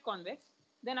compact convex,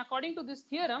 then according to this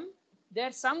theorem,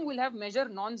 their sum will have measure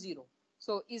non-zero.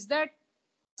 So is that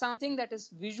something that is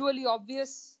visually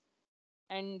obvious?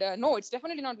 And no, it's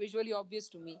definitely not visually obvious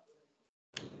to me.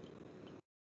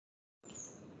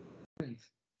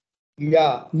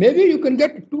 Yeah, maybe you can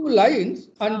get two lines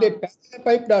and they parallel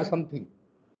piped or something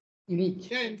in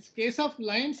each. Yeah, in case of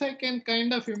lines, I can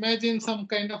kind of imagine some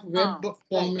kind of web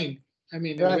forming. I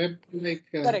mean, a web like.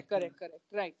 Correct.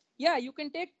 Right. Yeah, you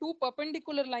can take two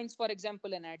perpendicular lines, for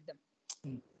example, and add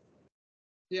them.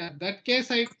 Yeah, that case,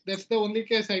 that's the only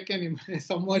case I can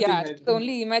somewhat imagine. It's the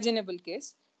only imaginable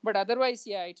case. But otherwise,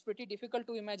 yeah, it's pretty difficult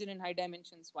to imagine in high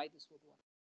dimensions why this would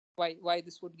work. Why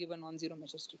this would give a non-zero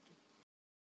measure strictly.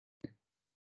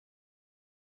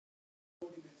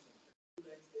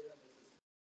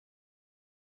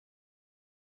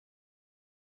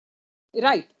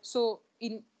 Right. So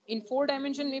in 4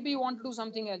 dimension, maybe you want to do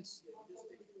something else.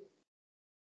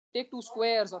 Take two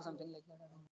squares or something like that.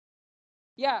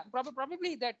 Yeah,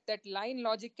 probably that line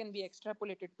logic can be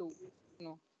extrapolated to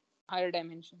higher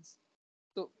dimensions.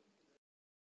 So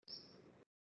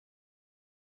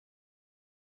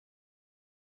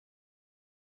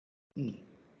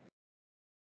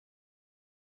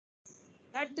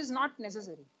that is not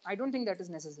necessary. I don't think that is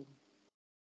necessary.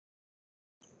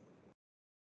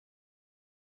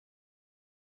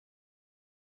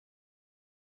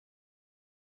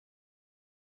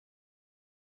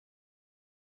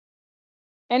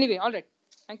 Anyway, all right.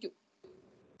 Thank you.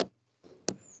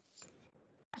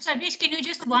 Sarvesh, can you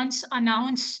just once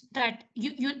announce that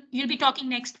you'll be talking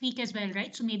next week as well,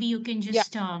 right? So maybe you can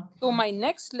just. So my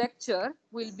next lecture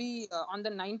will be on the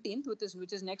 19th,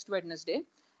 which is next Wednesday,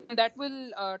 and that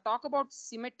will talk about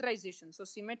symmetrization. So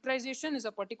symmetrization is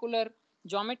a particular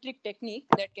geometric technique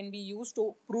that can be used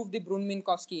to prove the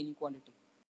Brunn-Minkowski inequality.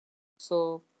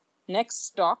 So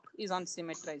next talk is on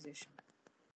symmetrization.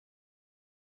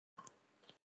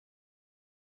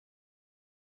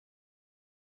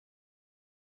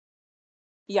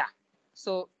 Yeah.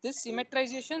 So this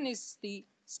symmetrization is the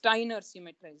Steiner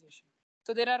symmetrization.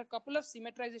 So there are a couple of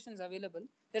symmetrizations available.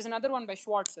 There's another one by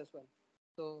Schwartz as well.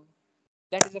 So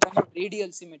that is a kind of radial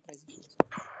symmetrization.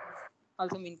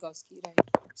 Also Minkowski, right?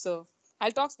 So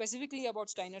I'll talk specifically about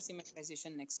Steiner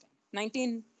symmetrization next time.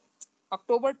 19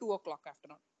 October, 2 o'clock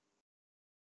afternoon.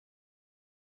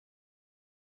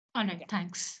 All right,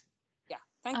 thanks. Yeah,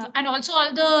 thank you. And also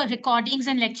all the recordings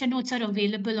and lecture notes are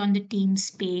available on the Teams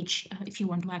page if you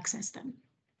want to access them.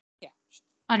 Yeah.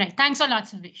 All right, thanks a lot,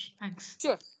 Sarvesh. Thanks.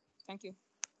 Sure. Thank you.